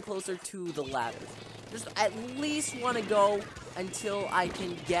get something closer to the latter. Just at least want to go until I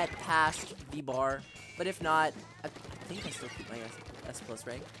can get past the bar, but if not, I think I still keep my S+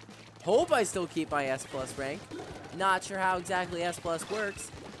 rank. Hope I still keep my S+ rank. Not sure how exactly S+ works.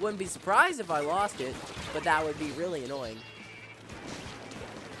 Wouldn't be surprised if I lost it, but that would be really annoying.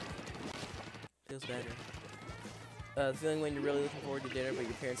 Feels better. The feeling when you're really looking forward to dinner, but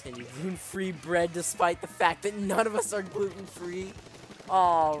your parents hand you gluten-free bread despite the fact that none of us are gluten-free.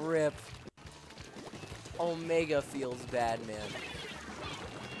 Aw, rip. Omega feels bad, man.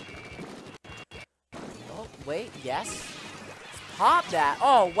 Oh, wait, yes. Let's pop that.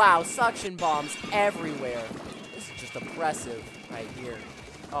 Oh, wow, suction bombs everywhere. This is just oppressive right here.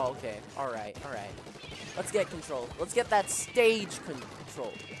 Oh, okay. Alright, alright. Let's get control. Let's get that stage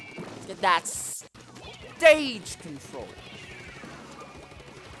control. Let's get that stage control.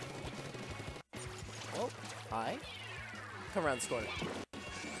 Oh, Hi. Come around this corner.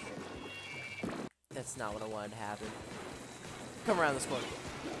 That's not what I wanted to happen. Come around this corner.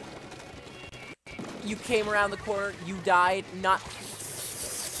 You came around the corner. You died. Not.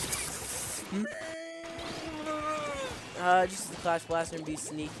 Just the Clash Blaster and be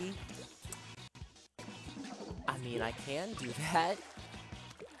sneaky. I mean, I can do that.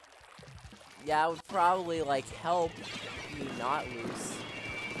 Yeah, it would probably, like, help me not lose.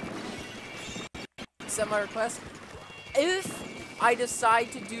 Accept my request. If I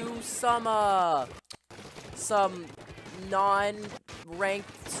decide to do some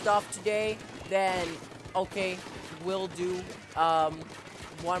non-ranked stuff today, then, okay, we'll do,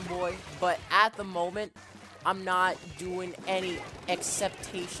 one boy. But at the moment, I'm not doing any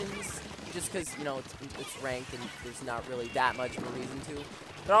acceptations, just because, you know, it's ranked and there's not really that much of a reason to.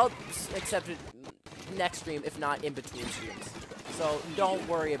 But I'll accept it next stream, if not in between streams. So don't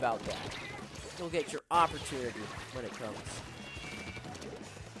worry about that. You'll get your opportunity when it comes.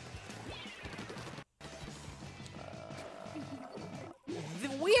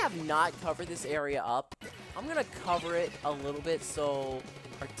 We have not covered this area up. I'm gonna cover it a little bit so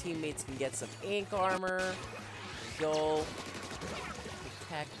our teammates can get some ink armor. Go.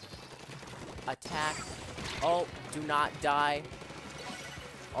 Protect. Attack. Oh, do not die.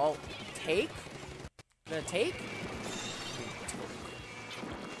 Oh, take? Gonna take?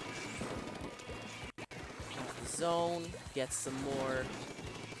 Zone. Get some more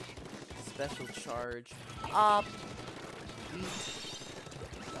special charge. Up.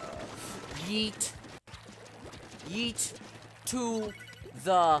 Yeet. Yeet to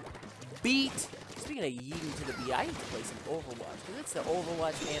the beat. Speaking of yeeting to the beat, I need to play some Overwatch, because it's the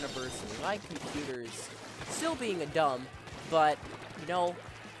Overwatch anniversary. My computer's still being a dumb, but, you know,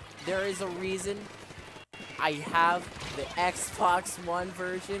 there is a reason I have the Xbox One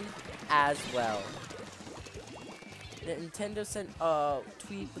version as well. Nintendo sent a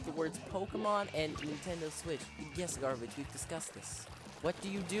tweet with the words Pokemon and Nintendo Switch. Yes, Garbage, we've discussed this. What do?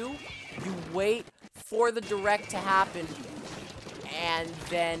 You wait for the direct to happen, and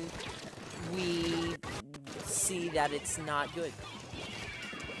then we see that it's not good.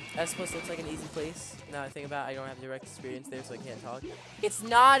 S+ looks like an easy place. Now I think about it, I don't have direct experience there, so I can't talk. It's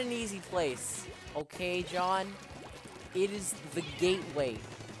not an easy place, okay, John? It is the gateway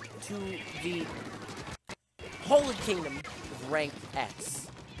to the Holy Kingdom of Rank X.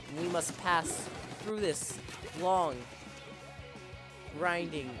 And we must pass through this long,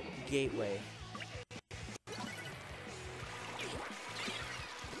 grinding gateway.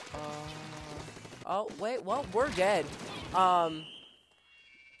 Oh, wait, well, we're dead. Not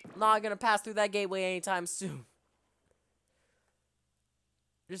gonna pass through that gateway anytime soon.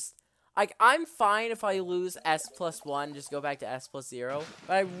 Just, like, I'm fine if I lose S+1, just go back to S+0.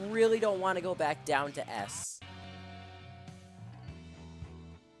 But I really don't want to go back down to S.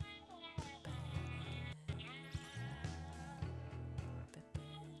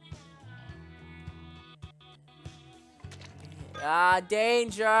 Ah,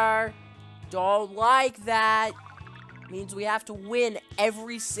 danger! Don't like that! Means we have to win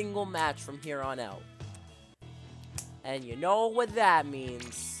every single match from here on out. And you know what that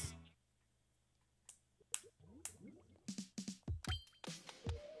means.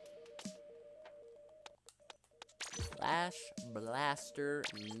 Flash Blaster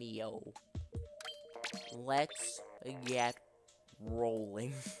Neo. Let's get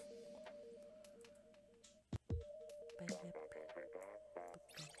rolling.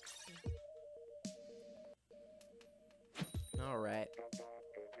 Alright.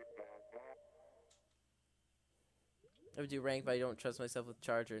 I would do rank, but I don't trust myself with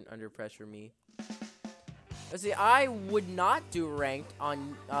charger and under pressure me. Let's see, I would not do ranked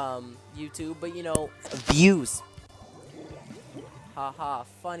on YouTube, but you know, views. Haha,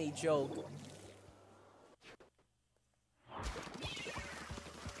 funny joke.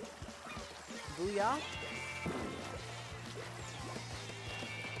 Booyah.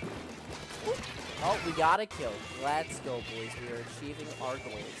 Oh, we got a kill. Let's go, boys. We are achieving our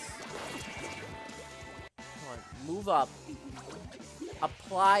goals. Come on, move up.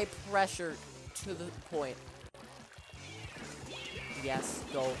 Apply pressure to the point. Yes,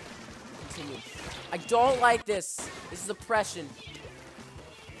 go. Continue. I don't like this. This is oppression.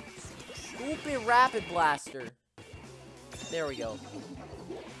 Stupid rapid blaster. There we go.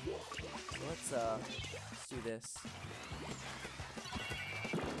 So let's do this.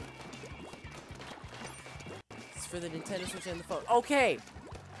 For the Nintendo Switch and the phone. Okay,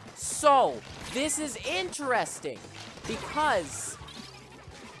 so this is interesting because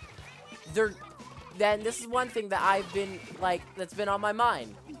then this is one thing that I've been like that's been on my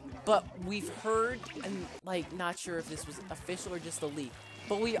mind. but we've heard, and like, not sure if this was official or just a leak,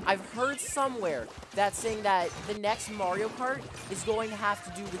 but I've heard somewhere that saying that the next Mario Kart is going to have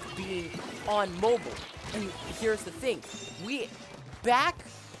to do with being on mobile. And here's the thing, back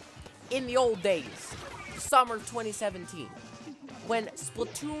in the old days, summer of 2017, when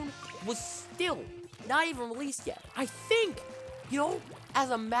Splatoon was still not even released yet, I think, you know, as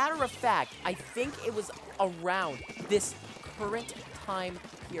a matter of fact, I think it was around this current time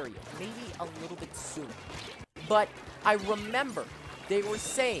period, maybe a little bit sooner. But I remember they were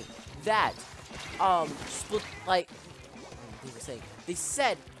saying that, they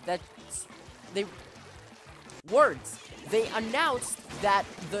said that they announced that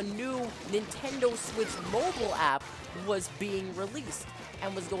the new Nintendo Switch mobile app was being released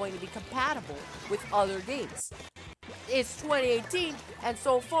and was going to be compatible with other games. It's 2018, and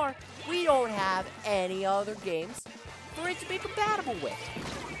so far, we don't have any other games for it to be compatible with.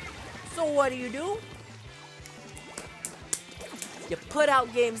 So what do? You put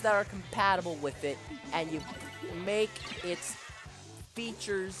out games that are compatible with it, and you make its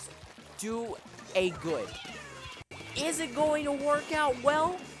features do a good. Is it going to work out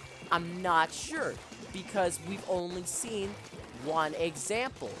well? I'm not sure, because we've only seen one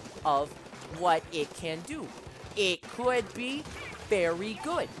example of what it can do. It could be very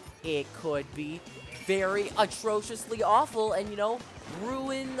good. It could be very atrociously awful and, you know,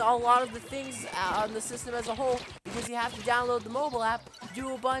 ruin a lot of the things on the system as a whole because you have to download the mobile app,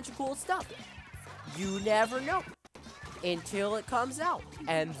 do a bunch of cool stuff. You never know until it comes out,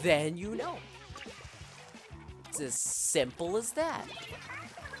 and then you know. It's as simple as that.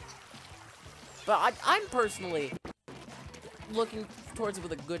 But I'm personally looking towards it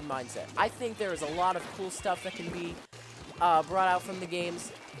with a good mindset. I think there is a lot of cool stuff that can be brought out from the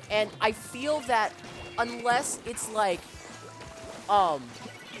games, and I feel that unless it's like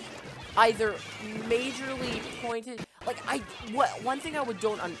either majorly pointed, like one thing I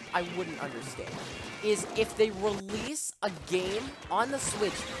wouldn't understand is if they release a game on the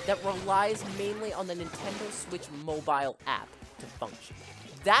Switch that relies mainly on the Nintendo Switch mobile app to function.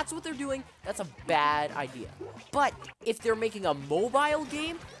 That's what they're doing. That's a bad idea. But if they're making a mobile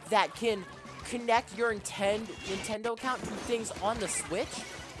game that can connect your Nintendo account to things on the Switch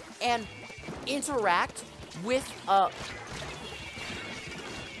and interact with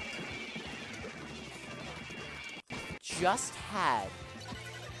just had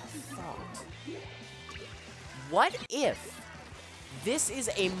a thought. What if this is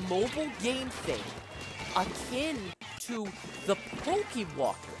a mobile game thing akin to the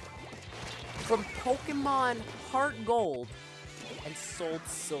Pokewalker from Pokemon Heart Gold and Soul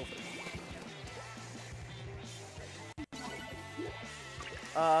Silver?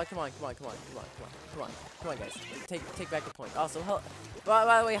 Come on, guys. Take back the point. Also,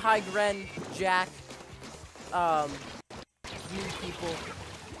 by the way, hi, Gren, Jack, new people.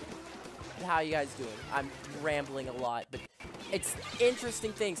 How you guys doing? I'm rambling a lot, but it's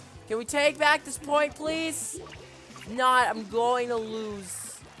interesting things. Can we take back this point, please? Not, I'm going to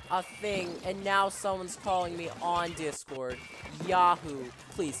lose a thing, and now someone's calling me on Discord. Yahoo.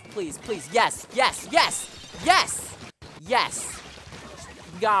 Please. Yes.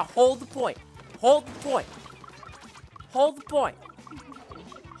 You gotta hold the point. Hold the point. Hold the point.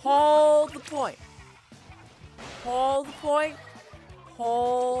 Hold the point. Hold the point.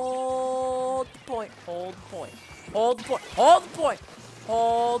 Hold the point. Hold the point. Hold the point. Hold the point.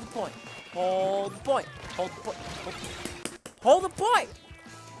 Hold the point. Hold the point. Hold the point. Hold the point.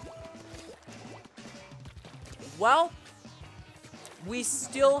 Well, we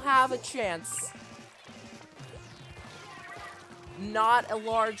still have a chance. Not a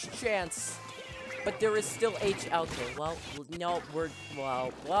large chance, but there is still H out there. Well, no,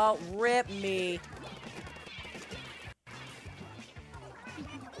 well, rip me.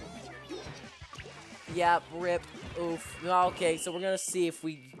 Yep, rip. Oof. Okay, so we're gonna see if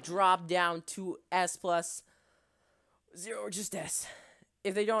we drop down to S+, 0 or just S.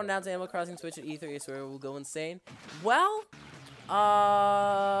 If they don't announce Animal Crossing Switch at E3, I swear we'll go insane. Well,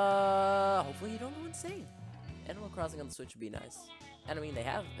 hopefully you don't go insane. Animal Crossing on the Switch would be nice. And I mean, they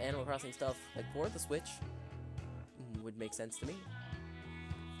have Animal Crossing stuff like for the Switch. Would make sense to me.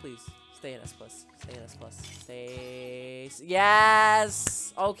 Please, stay in S+. Stay in S+. Stay...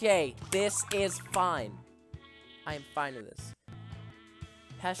 Yes! Okay, this is fine. I am fine with this.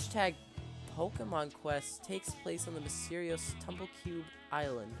 Hashtag Pokemon Quest takes place on the mysterious Tumblecube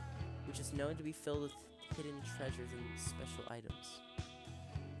Island, which is known to be filled with hidden treasures and special items.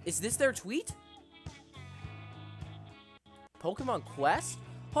 Is this their tweet? Pokemon Quest?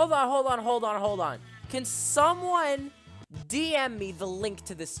 Hold on. Can someone DM me the link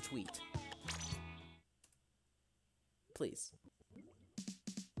to this tweet. Please.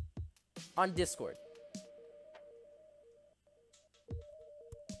 On Discord.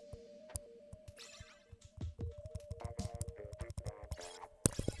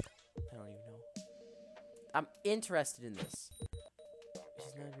 I don't even know. I'm interested in this.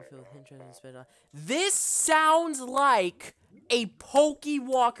 She's not even filled with interest and spend on. This sounds like a Pokey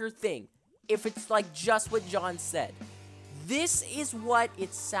Walker thing. If it's like just what John said. This is what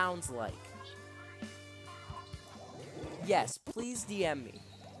it sounds like. Yes, please DM me.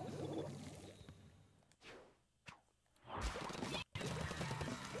 I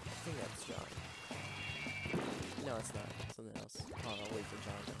think that's John. No, it's not. Something else. Oh, I'll wait for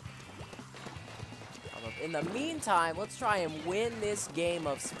John. In the meantime, let's try and win this game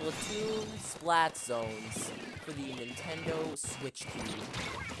of Splatoon Splat Zones for the Nintendo Switch Cube.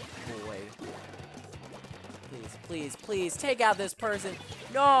 Boy. Please, please, please, take out this person.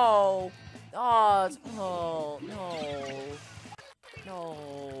 No! Oh, oh, no.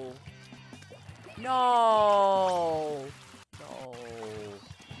 No. No. No.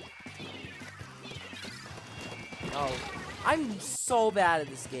 No. I'm so bad at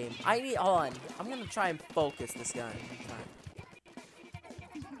this game. Hold on. I'm gonna try and focus this guy.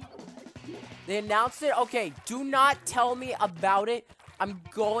 They announced it? Okay, do not tell me about it. I'm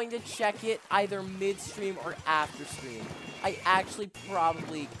going to check it either mid-stream or after stream. I actually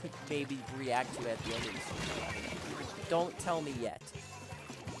probably could maybe react to it at the end of the stream. Don't tell me yet.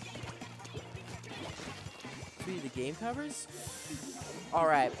 Read the game covers?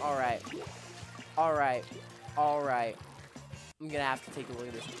 Alright, alright. Alright. Alright. I'm gonna have to take a look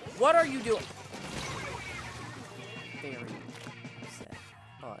at this. What are you doing? Very sad.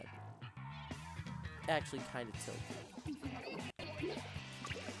 Odd. Actually kind of tilted.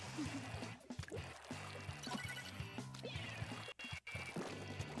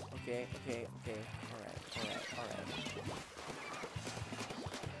 Okay, okay, okay. Alright, alright, alright.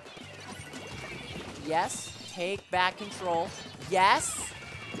 Yes, take back control. Yes!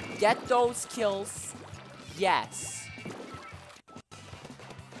 Get those kills. Yes.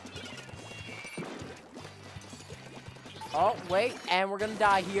 Oh, wait, and we're gonna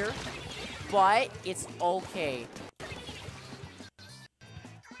die here. But it's okay.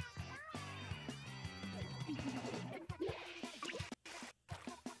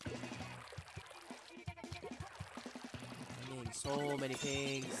 I'm getting so many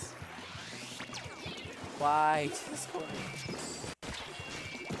pings. Why?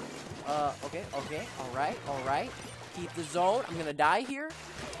 Okay, okay, alright, alright. Keep the zone. I'm gonna die here. It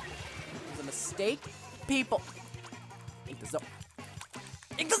was a mistake. People. Take the zone.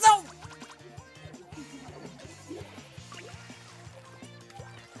 Take the zone!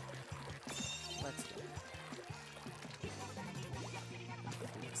 Let's go.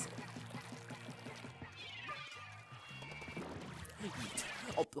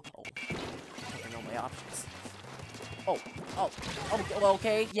 Oh, oh. I know my options. Oh, oh,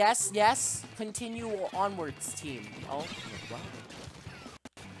 okay, yes, yes. Continue onwards, team. Oh, wow.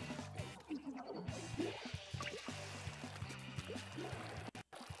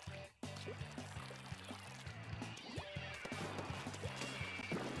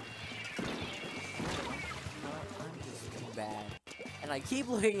 I'm just too bad. And I keep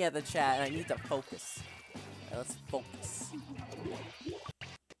looking at the chat and I need to focus. Right, let's focus.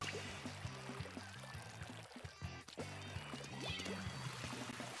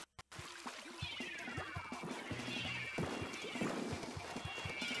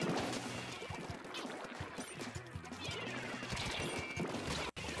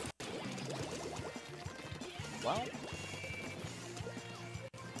 Well.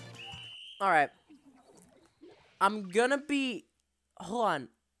 Alright. I'm gonna be... Hold on.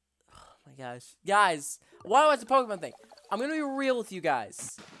 Oh my gosh. Guys, why was the Pokemon thing? I'm gonna be real with you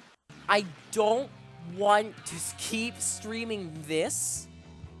guys. I don't want to keep streaming this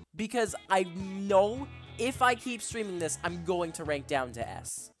because I know if I keep streaming this, I'm going to rank down to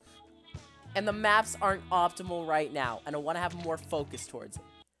S. And the maps aren't optimal right now, and I want to have more focus towards it.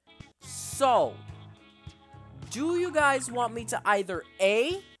 So... do you guys want me to either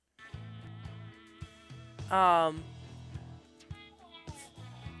A, I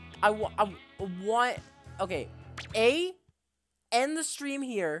want, okay, A, end the stream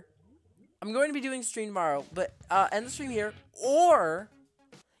here. I'm going to be doing stream tomorrow, but, end the stream here, or,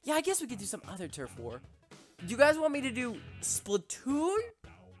 yeah, I guess we could do some other Turf War. Do you guys want me to do Splatoon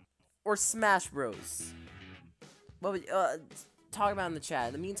or Smash Bros? Well, talk about it in the chat.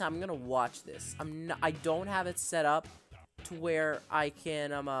 In the meantime, I'm gonna watch this. I don't have it set up to where I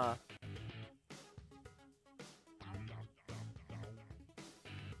can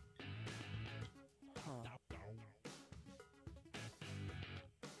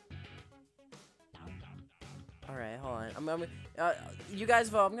fine. You guys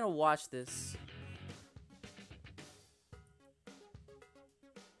vote. I'm gonna watch this.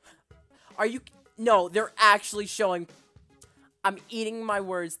 Are you? No, they're actually showing. I'm eating my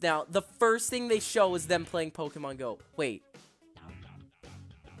words now. The first thing they show is them playing Pokemon Go. Wait.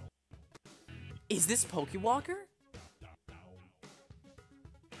 Is this Pokewalker?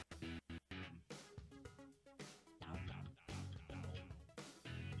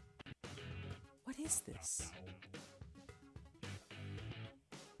 What is this?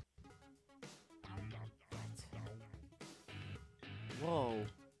 Whoa.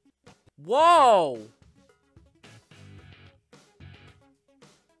 Whoa!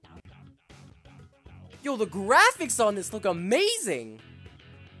 Yo, the graphics on this look amazing!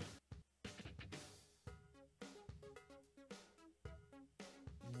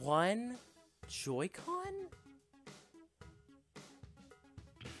 One Joy-Con?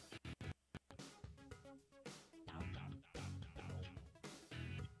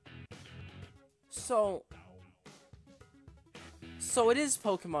 So it is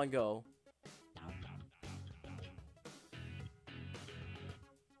Pokemon Go.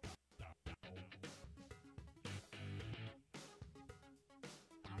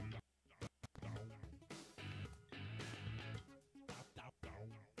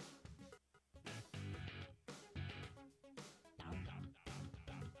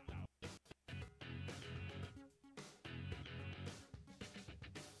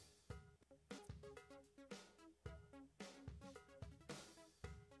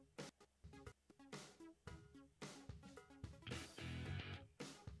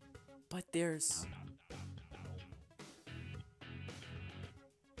 But there's...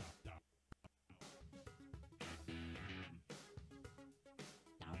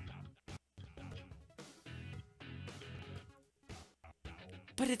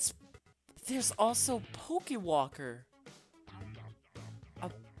 But it's... There's also Pokewalker.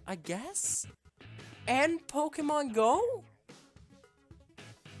 I guess? And Pokemon Go?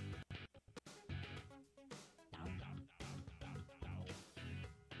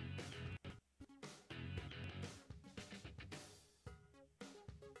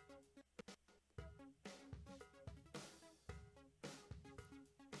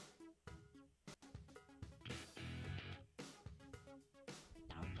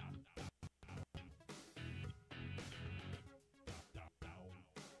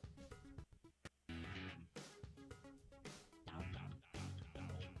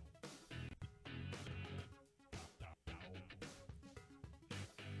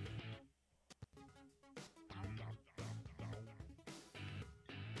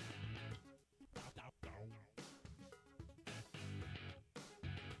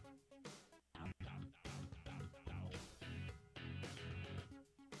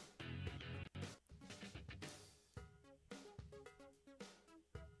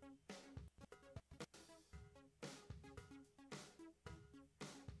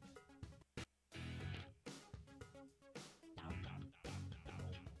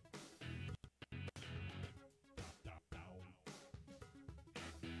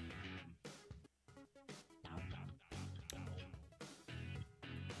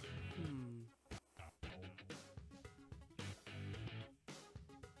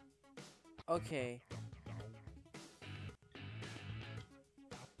 Okay.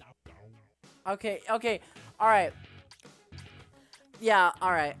 Okay, alright. Yeah,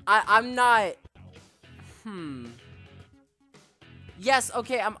 alright. I'm not... Yes,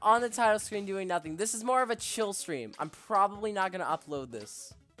 okay, I'm on the title screen doing nothing. This is more of a chill stream. I'm probably not gonna upload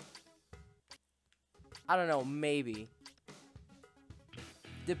this. I don't know, maybe.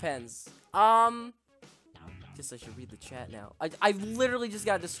 Depends. Guess I should read the chat now. I literally just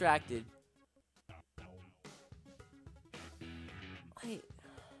got distracted. Wait.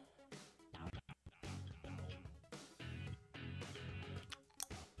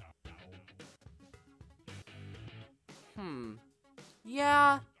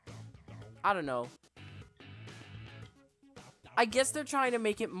 Yeah. I don't know. I guess they're trying to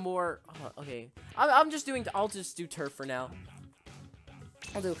make it more... okay. I'll just do turf for now.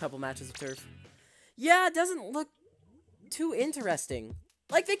 I'll do a couple matches of turf. Yeah, it doesn't look too interesting.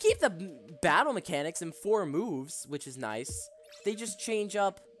 Like, they keep the battle mechanics in 4 moves, which is nice. They just change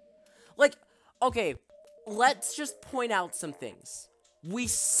up... Like, okay, let's just point out some things. We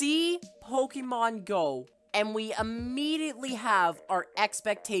see Pokemon Go, and we immediately have our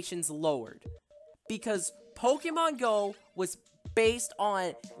expectations lowered. Because Pokemon Go was based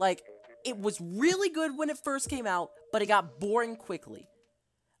on, like, it was really good when it first came out, but it got boring quickly.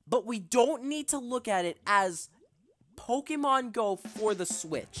 But we don't need to look at it as Pokemon Go for the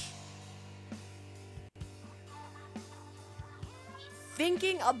Switch.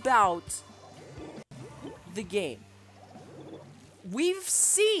 thinking about the game, we've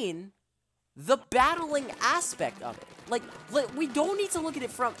seen the battling aspect of it. Like, we don't need to look at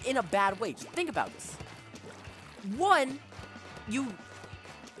it from in a bad way. Just think about this. One, it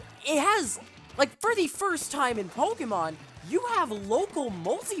has, like, for the first time in Pokemon, you have local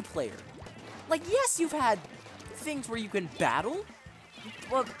multiplayer. Like, yes, you've had things where you can battle,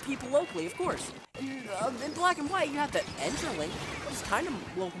 well, people locally, of course. In Black and White, you have the Enderlink, which is kind of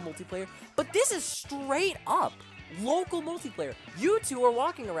local multiplayer. But this is straight up local multiplayer. You two are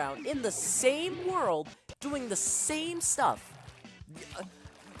walking around in the same world, doing the same stuff.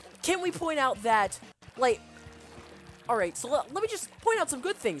 Can we point out that, like, alright, so let me just point out some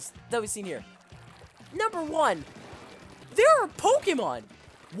good things that we've seen here. Number one, there are Pokemon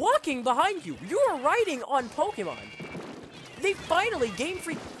walking behind you. You are riding on Pokemon. They finally, Game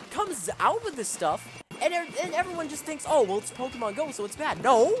Freak comes out with this stuff, and everyone just thinks, oh, well, it's Pokemon Go, so it's bad.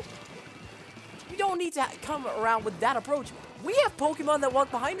 No! You don't need to come around with that approach. We have Pokemon that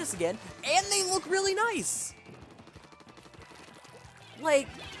walk behind us again, and they look really nice. Like,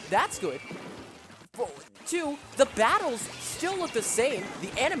 that's good. Two, the battles still look the same.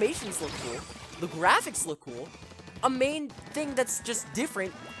 The animations look cool. The graphics look cool. A main thing that's just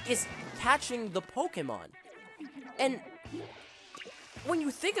different is catching the Pokemon. And when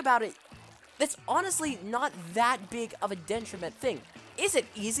you think about it, that's honestly not that big of a detriment thing. Is it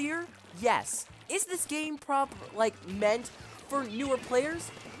easier? Yes. Is this game meant for newer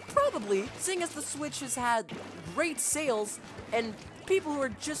players? Probably, seeing as the Switch has had great sales and people who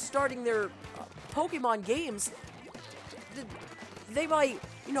are just starting their Pokemon games, they might,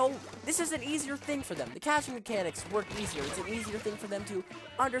 you know, this is an easier thing for them. The catching mechanics work easier. It's an easier thing for them to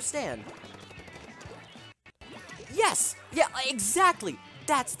understand. Yes! Yeah, exactly!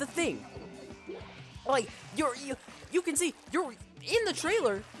 That's the thing. Like, you can see, you're in the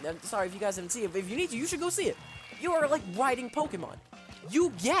trailer. I'm sorry if you guys haven't seen it, but if you need to, you should go see it. You are, like, riding Pokemon.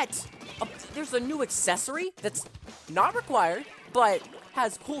 You get, there's a new accessory that's not required, but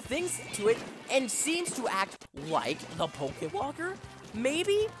has cool things to it, and seems to act like the Pokewalker.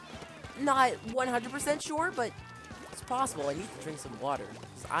 Maybe? Not 100% sure, but it's possible. I need to drink some water.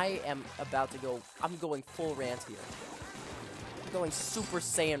 I am about to go, I'm going full rant here. I'm going Super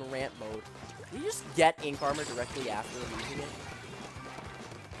Saiyan rant mode. Can you just get Ink Armor directly after using it?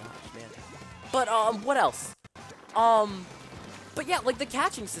 Gosh, man. But, what else? But yeah, like the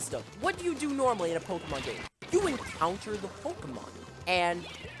catching system. What do you do normally in a Pokemon game? You encounter the Pokemon, and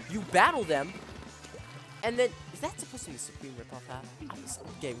you battle them, and then, is that supposed to be a Supreme Ripoff hat? I'm just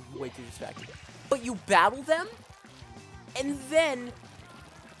getting way too distracted. But you battle them, and then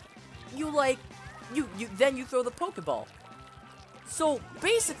you then you throw the Pokeball. So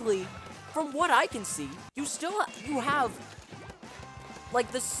basically, from what I can see, you have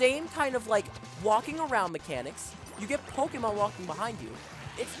like the same kind of like walking around mechanics. You get Pokemon walking behind you.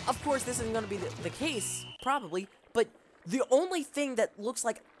 It's, of course, this isn't going to be the case, probably, but the only thing that looks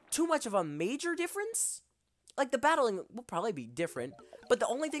like too much of a major difference, like the battling will probably be different, but the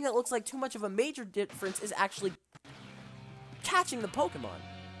only thing that looks like too much of a major difference is actually catching the Pokemon.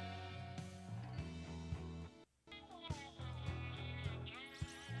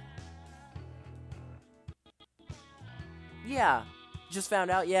 Yeah, just found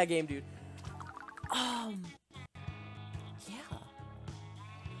out. Yeah, game dude. Yeah.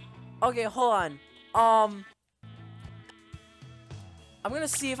 Okay, hold on. I'm gonna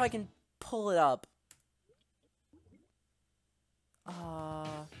see if I can pull it up.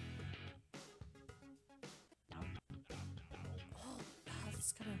 Oh,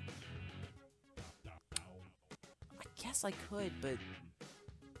 that's gonna. I guess I could, but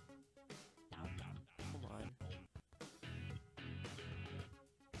hold on.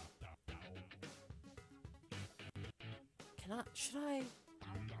 Should I?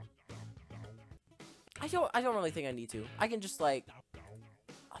 I don't really think I need to. I can just like,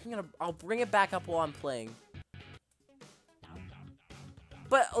 I'll bring it back up while I'm playing.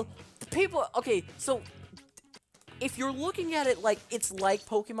 But people, okay, so if you're looking at it like it's like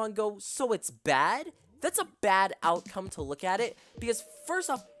Pokemon Go, so it's bad, that's a bad outcome to look at it. Because first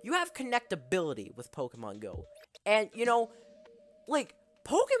off, you have connectability with Pokemon Go. And, you know, like,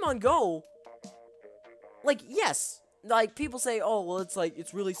 Pokemon Go, like, yes, like, people say, oh, well, it's like,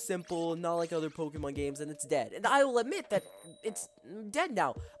 it's really simple, not like other Pokemon games, and it's dead. And I will admit that it's dead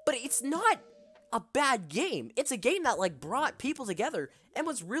now. But it's not a bad game. It's a game that, like, brought people together and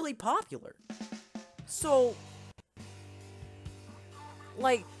was really popular. So,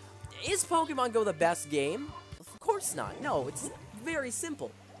 like, is Pokemon Go the best game? Of course not. No, it's very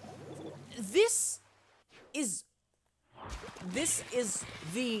simple. This is this is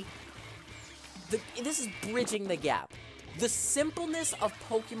this is bridging the gap. The simpleness of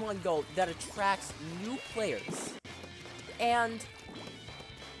Pokemon Go that attracts new players. And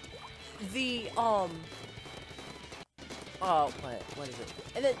the, what is it?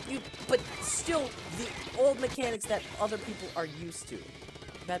 And then but still, the old mechanics that other people are used to.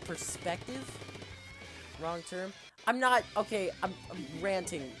 That perspective? Wrong term? I'm not, okay, I'm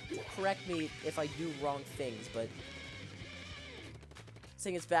ranting. Correct me if I do wrong things, but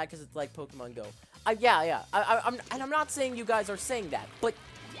saying it's bad because it's like Pokemon Go. Yeah. I'm not saying you guys are saying that, but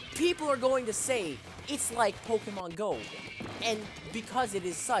people are going to say it's like Pokemon Go, and because it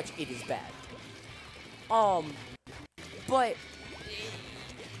is such, it is bad. But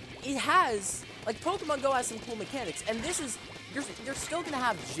it has, like, Pokemon Go has some cool mechanics, and this is, you're still gonna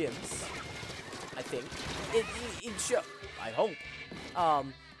have gyms, I think. I hope.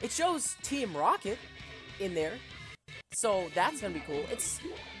 It shows Team Rocket in there, so that's gonna be cool.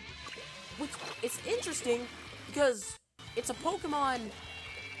 It's interesting because it's a Pokemon,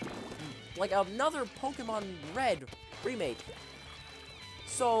 like another Pokemon Red remake.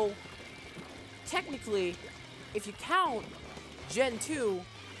 So technically, if you count Gen 2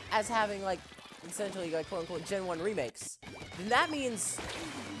 as having, like, essentially, like, quote-unquote Gen 1 remakes, then that means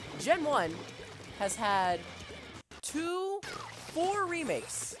Gen 1 has had 4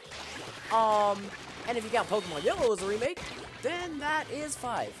 remakes. And if you count Pokemon Yellow as a remake, then that is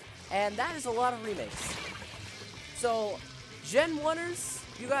 5. And that is a lot of remakes. So, Gen 1ers,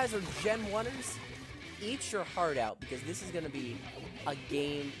 you guys are Gen 1ers, eat your heart out, because this is going to be a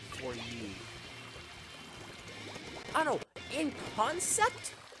game for you. I don't know, in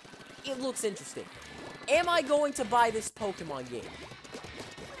concept, it looks interesting. Am I going to buy this Pokemon game?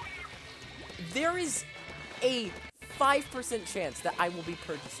 There is a 5% chance that I will be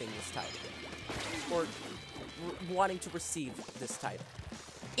purchasing this title. Or wanting to receive this title.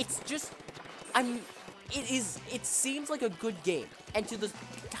 It's just, it seems like a good game. And to the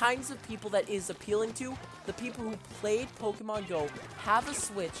kinds of people that is appealing to, the people who played Pokemon Go, have a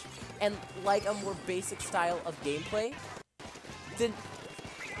Switch, and like a more basic style of gameplay, then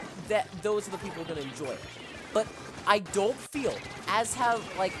those are the people who are going to enjoy it. But I don't feel, as have,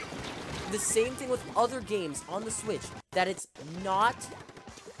 like, the same thing with other games on the Switch, that it's not,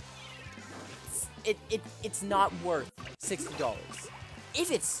 it's not worth $60. If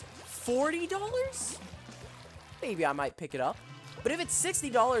it's $40, maybe I might pick it up. But if it's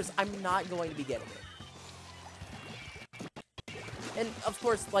 $60, I'm not going to be getting it. And, of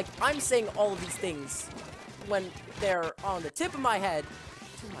course, like, I'm saying all of these things when they're on the tip of my head.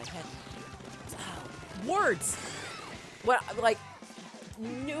 Words! What, like,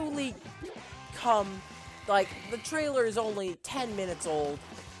 newly come, like, the trailer is only 10 minutes old.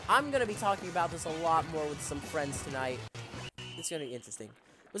 I'm gonna be talking about this a lot more with some friends tonight. It's gonna be interesting.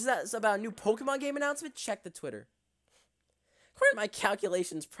 Was that about a new Pokemon game announcement? Check the Twitter. According to my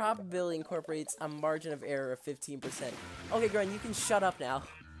calculations, probability incorporates a margin of error of 15%. Okay, Gren, you can shut up now.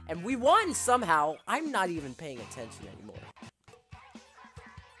 And we won somehow. I'm not even paying attention anymore.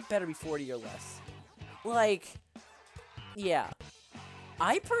 Better be 40 or less. Like, yeah.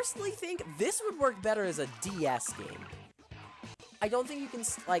 I personally think this would work better as a DS game. I don't think you can,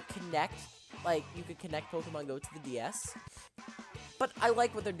 like, connect, like, you could connect Pokemon Go to the DS. But I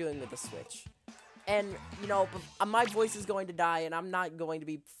like what they're doing with the Switch. And, you know, my voice is going to die, and I'm not going to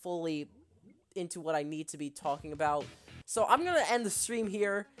be fully into what I need to be talking about. So I'm going to end the stream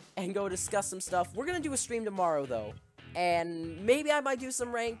here and go discuss some stuff. We're going to do a stream tomorrow, though. And maybe I might do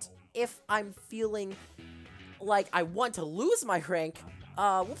some ranked if I'm feeling like I want to lose my rank.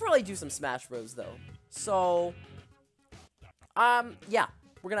 We'll probably do some Smash Bros, though. So, yeah.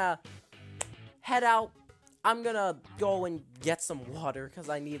 We're going to head out. I'm gonna go and get some water, because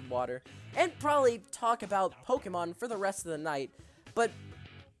I need water, and probably talk about Pokemon for the rest of the night. But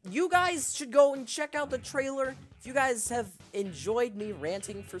you guys should go and check out the trailer. If you guys have enjoyed me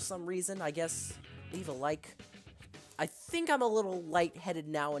ranting for some reason, I guess leave a like. I think I'm a little lightheaded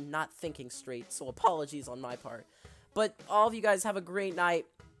now and not thinking straight, so apologies on my part. But all of you guys have a great night,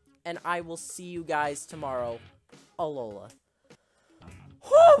 and I will see you guys tomorrow. Alola.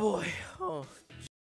 Oh boy. Oh.